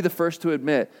 I'll be the first to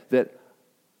admit that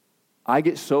I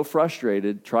get so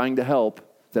frustrated trying to help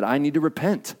that I need to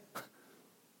repent.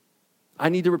 I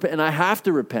need to repent, and I have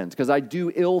to repent because I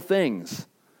do ill things.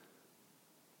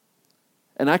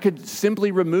 And I could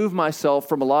simply remove myself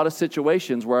from a lot of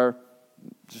situations where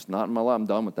just not in my life. I'm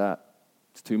done with that.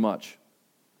 It's too much.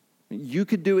 You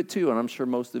could do it too, and I'm sure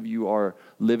most of you are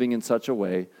living in such a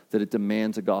way that it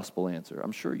demands a gospel answer.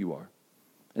 I'm sure you are.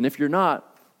 And if you're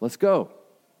not, let's go.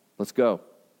 Let's go.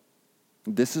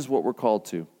 This is what we're called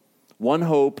to. One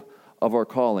hope of our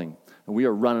calling. And we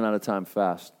are running out of time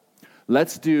fast.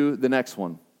 Let's do the next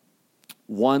one.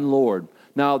 One Lord.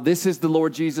 Now, this is the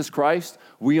Lord Jesus Christ.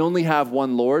 We only have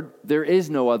one Lord. There is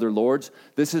no other lords.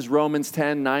 This is Romans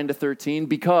 10, 9-13.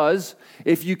 Because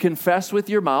if you confess with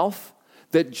your mouth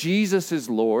that Jesus is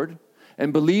Lord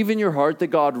and believe in your heart that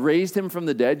God raised him from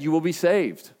the dead, you will be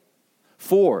saved.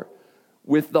 For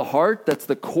with the heart, that's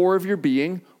the core of your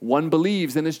being, one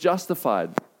believes and is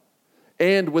justified.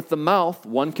 And with the mouth,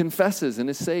 one confesses and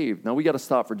is saved. Now, we got to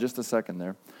stop for just a second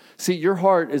there. See, your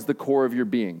heart is the core of your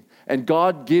being. And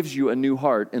God gives you a new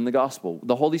heart in the gospel.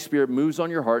 The Holy Spirit moves on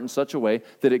your heart in such a way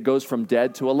that it goes from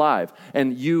dead to alive.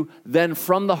 And you then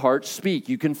from the heart speak.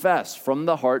 You confess. From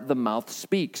the heart, the mouth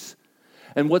speaks.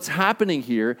 And what's happening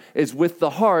here is with the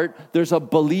heart, there's a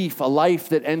belief, a life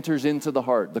that enters into the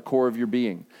heart, the core of your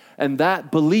being. And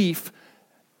that belief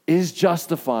is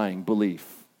justifying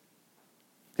belief.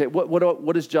 Okay,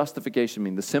 what does justification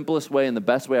mean? The simplest way and the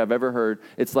best way I've ever heard,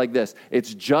 it's like this.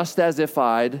 It's just as if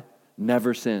I'd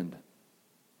never sinned.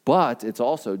 But it's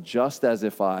also just as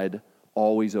if I'd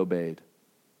always obeyed.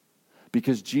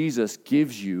 Because Jesus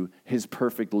gives you his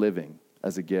perfect living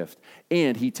as a gift.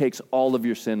 And he takes all of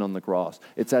your sin on the cross.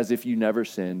 It's as if you never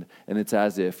sinned, and it's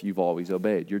as if you've always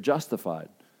obeyed. You're justified.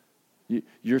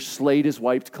 Your slate is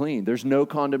wiped clean. There's no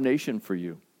condemnation for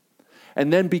you.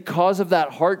 And then because of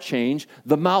that heart change,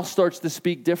 the mouth starts to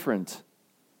speak different.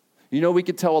 You know, we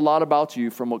could tell a lot about you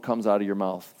from what comes out of your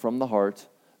mouth. From the heart,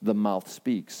 the mouth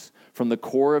speaks. From the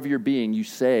core of your being, you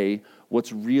say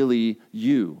what's really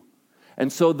you.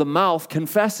 And so the mouth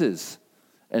confesses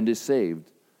and is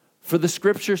saved. For the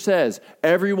scripture says,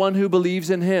 everyone who believes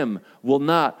in him will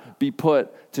not be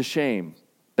put to shame.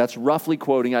 That's roughly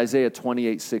quoting Isaiah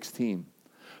 28:16.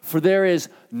 For there is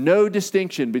no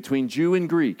distinction between Jew and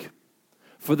Greek.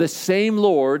 For the same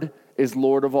Lord is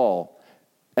Lord of all.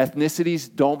 Ethnicities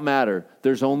don't matter.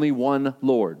 There's only one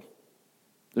Lord.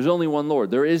 There's only one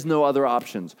Lord. There is no other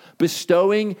options.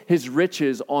 Bestowing his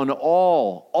riches on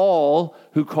all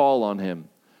who call on him.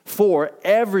 For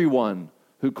everyone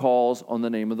who calls on the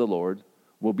name of the Lord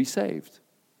will be saved.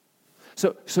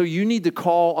 So you need to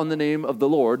call on the name of the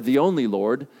Lord, the only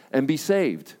Lord, and be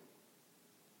saved.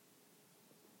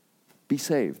 Be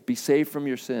saved. Be saved from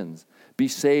your sins. Be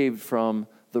saved from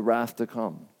the wrath to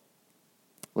come.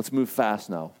 Let's move fast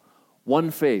now.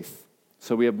 One faith.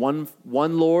 So we have one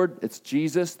Lord. It's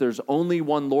Jesus. There's only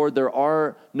one Lord. There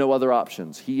are no other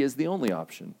options. He is the only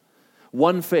option.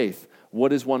 One faith.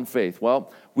 What is one faith?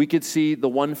 Well, we could see the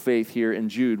one faith here in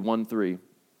Jude 1:3.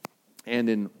 And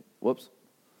in,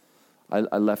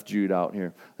 I left Jude out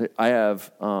here. I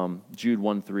have Jude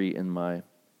 1:3 in my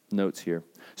notes here.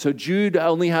 So Jude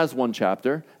only has one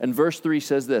chapter, and verse 3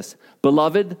 says this,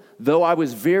 Beloved, though I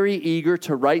was very eager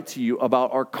to write to you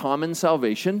about our common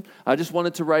salvation, I just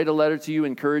wanted to write a letter to you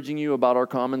encouraging you about our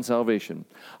common salvation.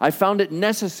 I found it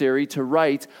necessary to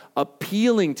write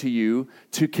appealing to you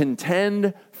to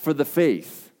contend for the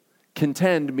faith.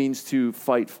 Contend means to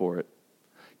fight for it.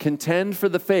 Contend for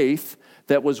the faith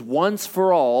that was once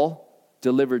for all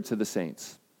delivered to the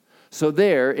saints. So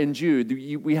there in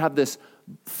Jude, we have this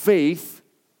faith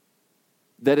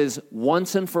that is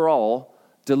once and for all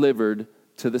delivered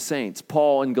to the saints.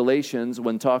 Paul in Galatians,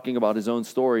 when talking about his own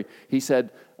story, he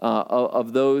said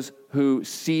of those who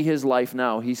see his life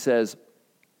now, he says,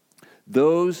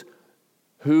 those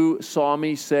who saw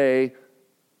me say,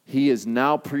 he is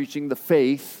now preaching the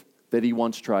faith that he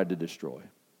once tried to destroy.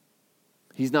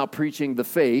 He's now preaching the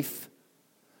faith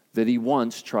that he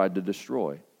once tried to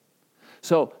destroy.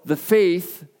 So the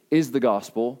faith is the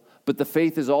gospel, but the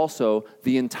faith is also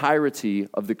the entirety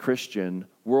of the Christian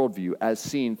worldview as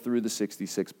seen through the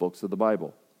 66 books of the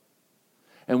Bible.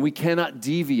 And we cannot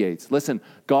deviate. Listen,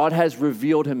 God has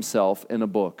revealed himself in a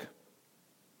book.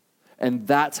 And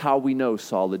that's how we know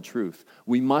solid truth.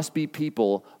 We must be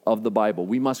people of the Bible.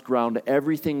 We must ground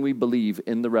everything we believe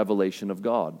in the revelation of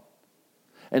God.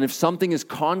 And if something is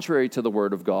contrary to the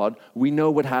word of God, we know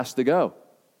what has to go.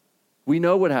 We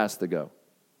know what has to go.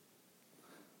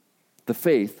 The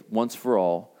faith, once for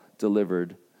all,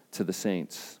 delivered to the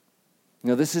saints.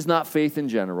 Now, this is not faith in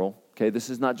general, okay? This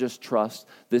is not just trust.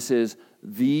 This is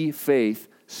the faith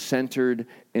centered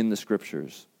in the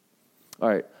Scriptures. All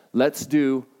right, let's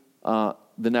do the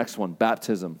next one,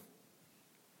 baptism.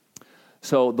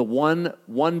 So the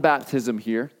one baptism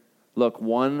here, look,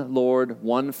 one Lord,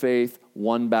 one faith,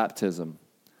 one baptism.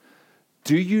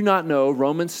 Do you not know,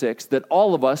 Romans 6, that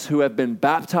all of us who have been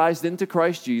baptized into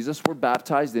Christ Jesus were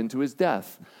baptized into his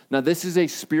death? Now, this is a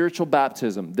spiritual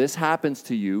baptism. This happens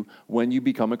to you when you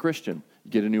become a Christian.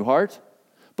 You get a new heart,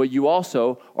 but you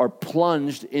also are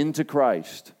plunged into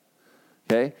Christ.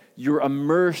 Okay? You're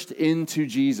immersed into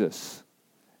Jesus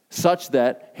such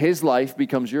that his life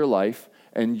becomes your life,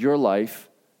 and your life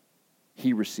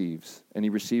he receives, and he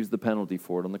receives the penalty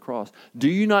for it on the cross. Do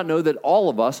you not know that all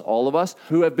of us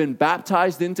who have been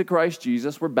baptized into Christ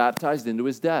Jesus were baptized into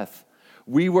his death?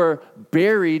 We were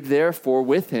buried, therefore,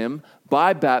 with him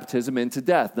by baptism into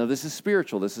death. Now, this is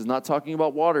spiritual. This is not talking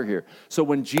about water here. So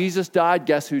when Jesus died,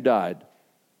 guess who died?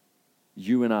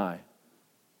 You and I.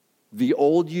 The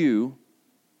old you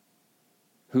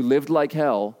who lived like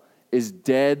hell is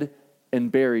dead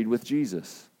and buried with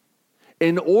Jesus.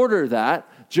 In order that,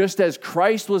 just as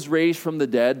Christ was raised from the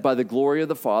dead by the glory of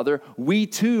the Father, we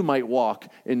too might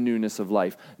walk in newness of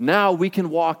life. Now we can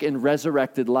walk in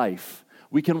resurrected life.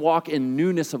 We can walk in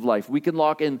newness of life. We can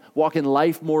walk in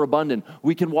life more abundant.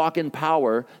 We can walk in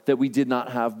power that we did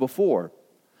not have before.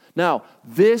 Now,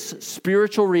 this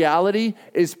spiritual reality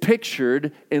is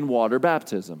pictured in water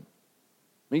baptism.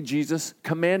 I mean, Jesus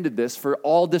commanded this for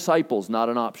all disciples, not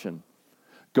an option.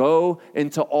 Go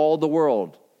into all the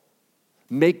world.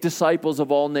 Make disciples of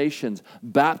all nations.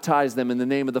 Baptize them in the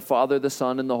name of the Father, the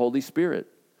Son, and the Holy Spirit.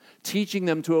 Teaching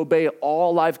them to obey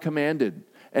all I've commanded.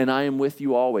 And I am with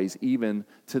you always, even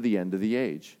to the end of the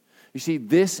age. You see,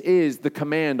 this is the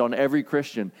command on every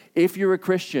Christian. If you're a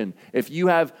Christian, if you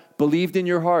have believed in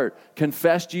your heart,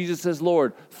 confessed Jesus as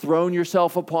Lord, thrown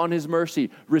yourself upon his mercy,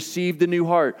 received a new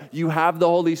heart, you have the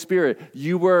Holy Spirit,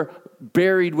 you were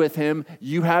buried with him,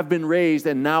 you have been raised,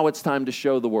 and now it's time to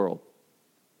show the world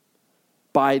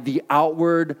by the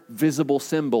outward visible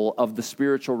symbol of the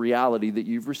spiritual reality that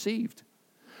you've received.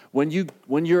 When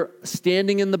you're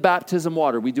standing in the baptism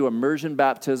water, we do immersion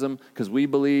baptism because we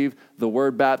believe the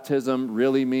word baptism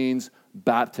really means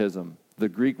baptism. The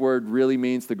Greek word really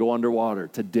means to go underwater,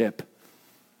 to dip.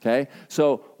 Okay?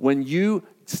 So when you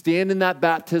stand in that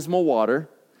baptismal water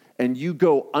and you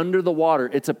go under the water,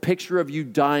 it's a picture of you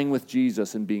dying with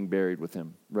Jesus and being buried with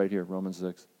him. Right here, Romans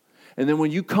 6. And then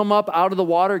when you come up out of the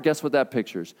water, guess what that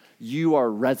pictures? You are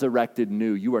resurrected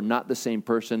new. You are not the same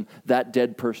person. That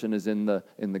dead person is in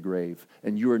the grave.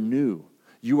 And you are new.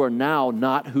 You are now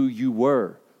not who you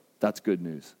were. That's good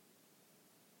news.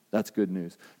 That's good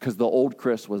news. Because the old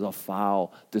Chris was a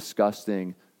foul,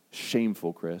 disgusting,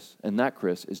 shameful Chris. And that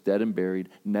Chris is dead and buried,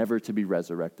 never to be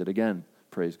resurrected again.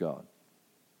 Praise God.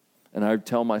 And I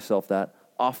tell myself that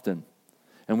often.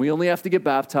 And we only have to get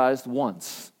baptized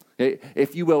once.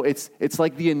 If you will, it's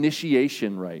like the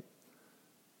initiation rite.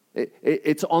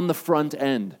 It's on the front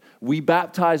end. We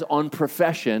baptize on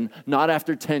profession, not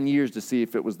after 10 years to see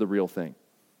if it was the real thing.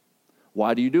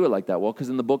 Why do you do it like that? Well, because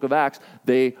in the book of Acts,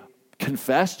 they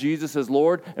confess Jesus as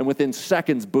Lord, and within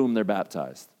seconds, boom, they're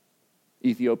baptized.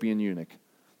 Ethiopian eunuch.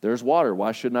 There's water.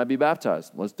 Why shouldn't I be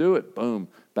baptized? Let's do it. Boom,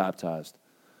 baptized.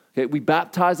 Okay, we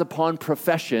baptize upon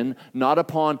profession, not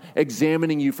upon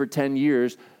examining you for 10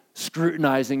 years,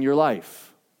 scrutinizing your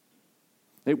life.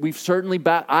 We've certainly,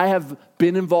 I have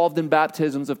been involved in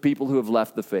baptisms of people who have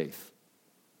left the faith.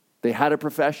 They had a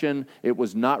profession, it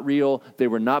was not real, they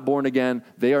were not born again,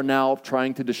 they are now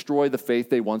trying to destroy the faith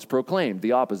they once proclaimed,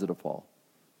 the opposite of Paul.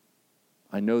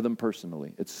 I know them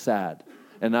personally. It's sad.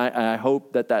 And I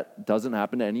hope that doesn't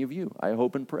happen to any of you. I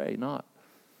hope and pray not.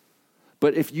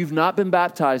 But if you've not been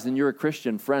baptized and you're a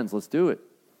Christian, friends, let's do it.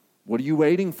 What are you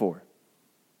waiting for?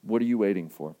 What are you waiting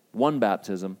for? One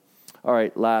baptism. All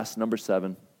right, last, number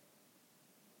 7.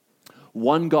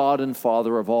 One God and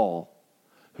Father of all,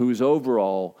 who is over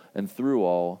all and through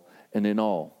all and in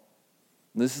all.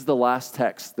 And this is the last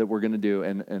text that we're going to do,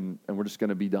 and we're just going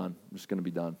to be done. We're just going to be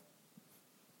done.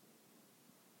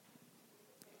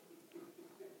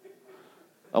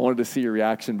 I wanted to see your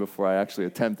reaction before I actually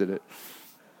attempted it.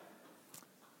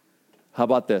 How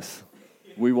about this?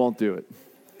 We won't do it.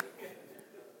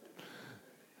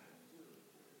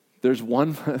 There's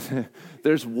one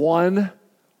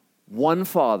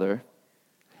Father,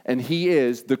 and he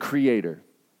is the Creator.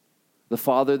 The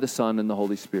Father, the Son, and the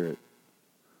Holy Spirit.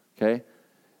 Okay?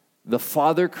 The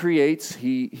Father creates,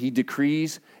 he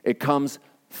decrees, it comes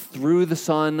through the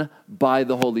Son by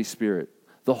the Holy Spirit.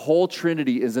 The whole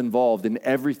Trinity is involved in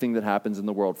everything that happens in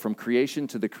the world, from creation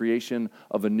to the creation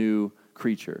of a new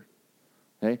creature.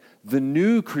 Okay? The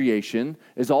new creation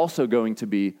is also going to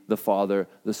be the Father,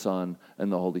 the Son,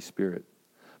 and the Holy Spirit.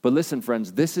 But listen,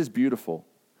 friends, this is beautiful.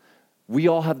 We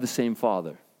all have the same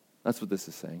Father. That's what this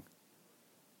is saying.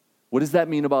 What does that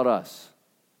mean about us?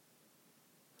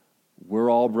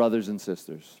 We're all brothers and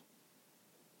sisters.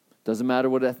 Doesn't matter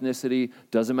what ethnicity,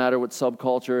 doesn't matter what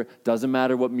subculture, doesn't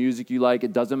matter what music you like,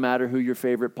 it doesn't matter who your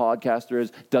favorite podcaster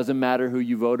is, doesn't matter who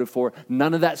you voted for.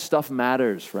 None of that stuff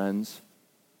matters, friends.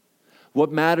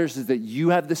 What matters is that you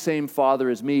have the same Father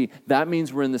as me. That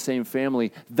means we're in the same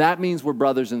family. That means we're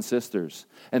brothers and sisters.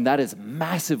 And that is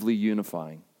massively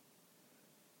unifying.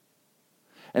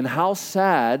 And how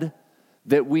sad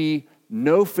that we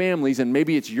know families, and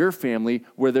maybe it's your family,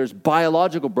 where there's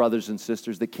biological brothers and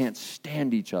sisters that can't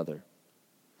stand each other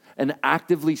and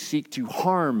actively seek to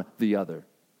harm the other.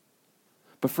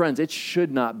 But friends, it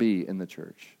should not be in the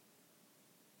church.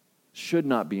 Should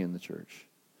not be in the church.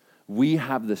 We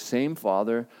have the same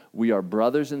Father. We are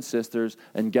brothers and sisters.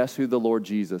 And guess who the Lord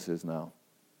Jesus is now?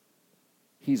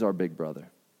 He's our big brother.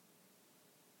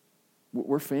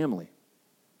 We're family.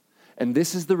 And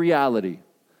this is the reality.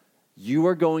 You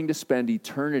are going to spend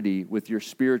eternity with your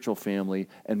spiritual family,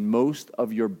 and most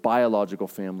of your biological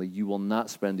family you will not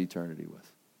spend eternity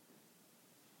with.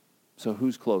 So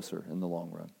who's closer in the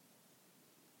long run?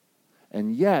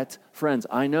 And yet, friends,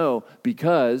 I know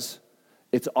because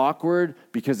it's awkward,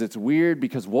 because it's weird,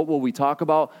 because what will we talk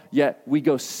about? Yet we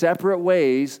go separate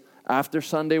ways after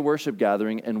Sunday worship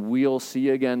gathering, and we'll see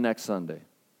you again next Sunday.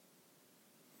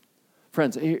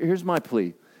 Friends, here's my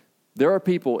plea. There are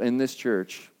people in this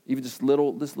church, even just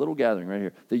this little gathering right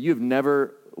here, that you've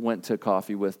never went to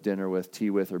coffee with, dinner with, tea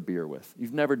with, or beer with.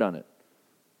 You've never done it.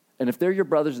 And if they're your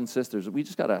brothers and sisters, we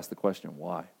just got to ask the question,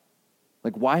 why?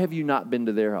 Like, why have you not been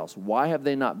to their house? Why have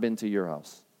they not been to your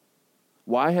house?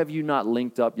 Why have you not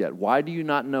linked up yet? Why do you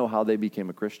not know how they became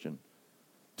a Christian?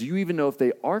 Do you even know if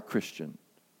they are Christian?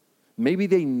 Maybe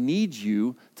they need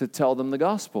you to tell them the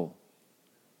gospel.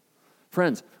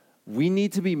 Friends, we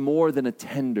need to be more than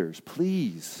attenders,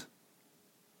 please.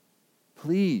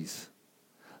 Please.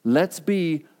 Let's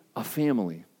be a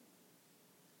family.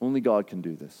 Only God can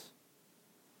do this.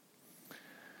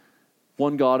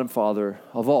 One God and Father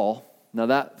of all. Now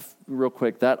that, real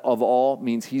quick, that of all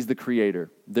means He's the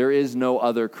creator. There is no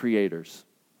other creators.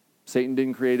 Satan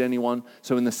didn't create anyone.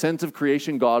 So in the sense of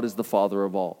creation, God is the Father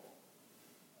of all.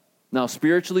 Now,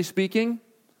 spiritually speaking,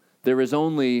 there is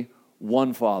only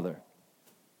one Father.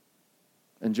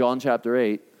 In John chapter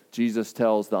 8, Jesus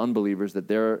tells the unbelievers that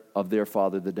they're of their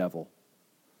father, the devil.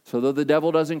 So though the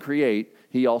devil doesn't create,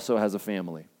 he also has a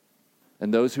family.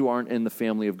 And those who aren't in the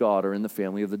family of God are in the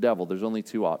family of the devil. There's only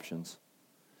two options.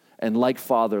 And like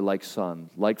father, like son.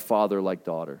 Like father, like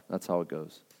daughter. That's how it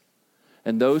goes.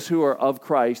 And those who are of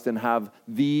Christ and have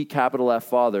the capital F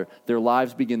Father, their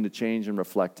lives begin to change and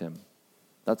reflect Him.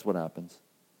 That's what happens.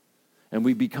 And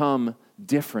we become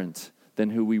different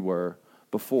than who we were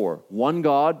before. One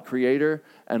God, creator,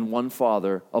 and one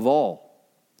Father of all,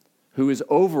 who is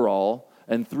over all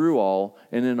and through all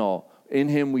and in all. In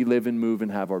Him we live and move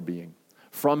and have our being.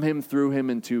 From Him, through Him,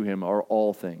 and to Him are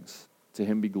all things. To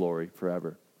Him be glory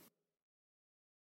forever.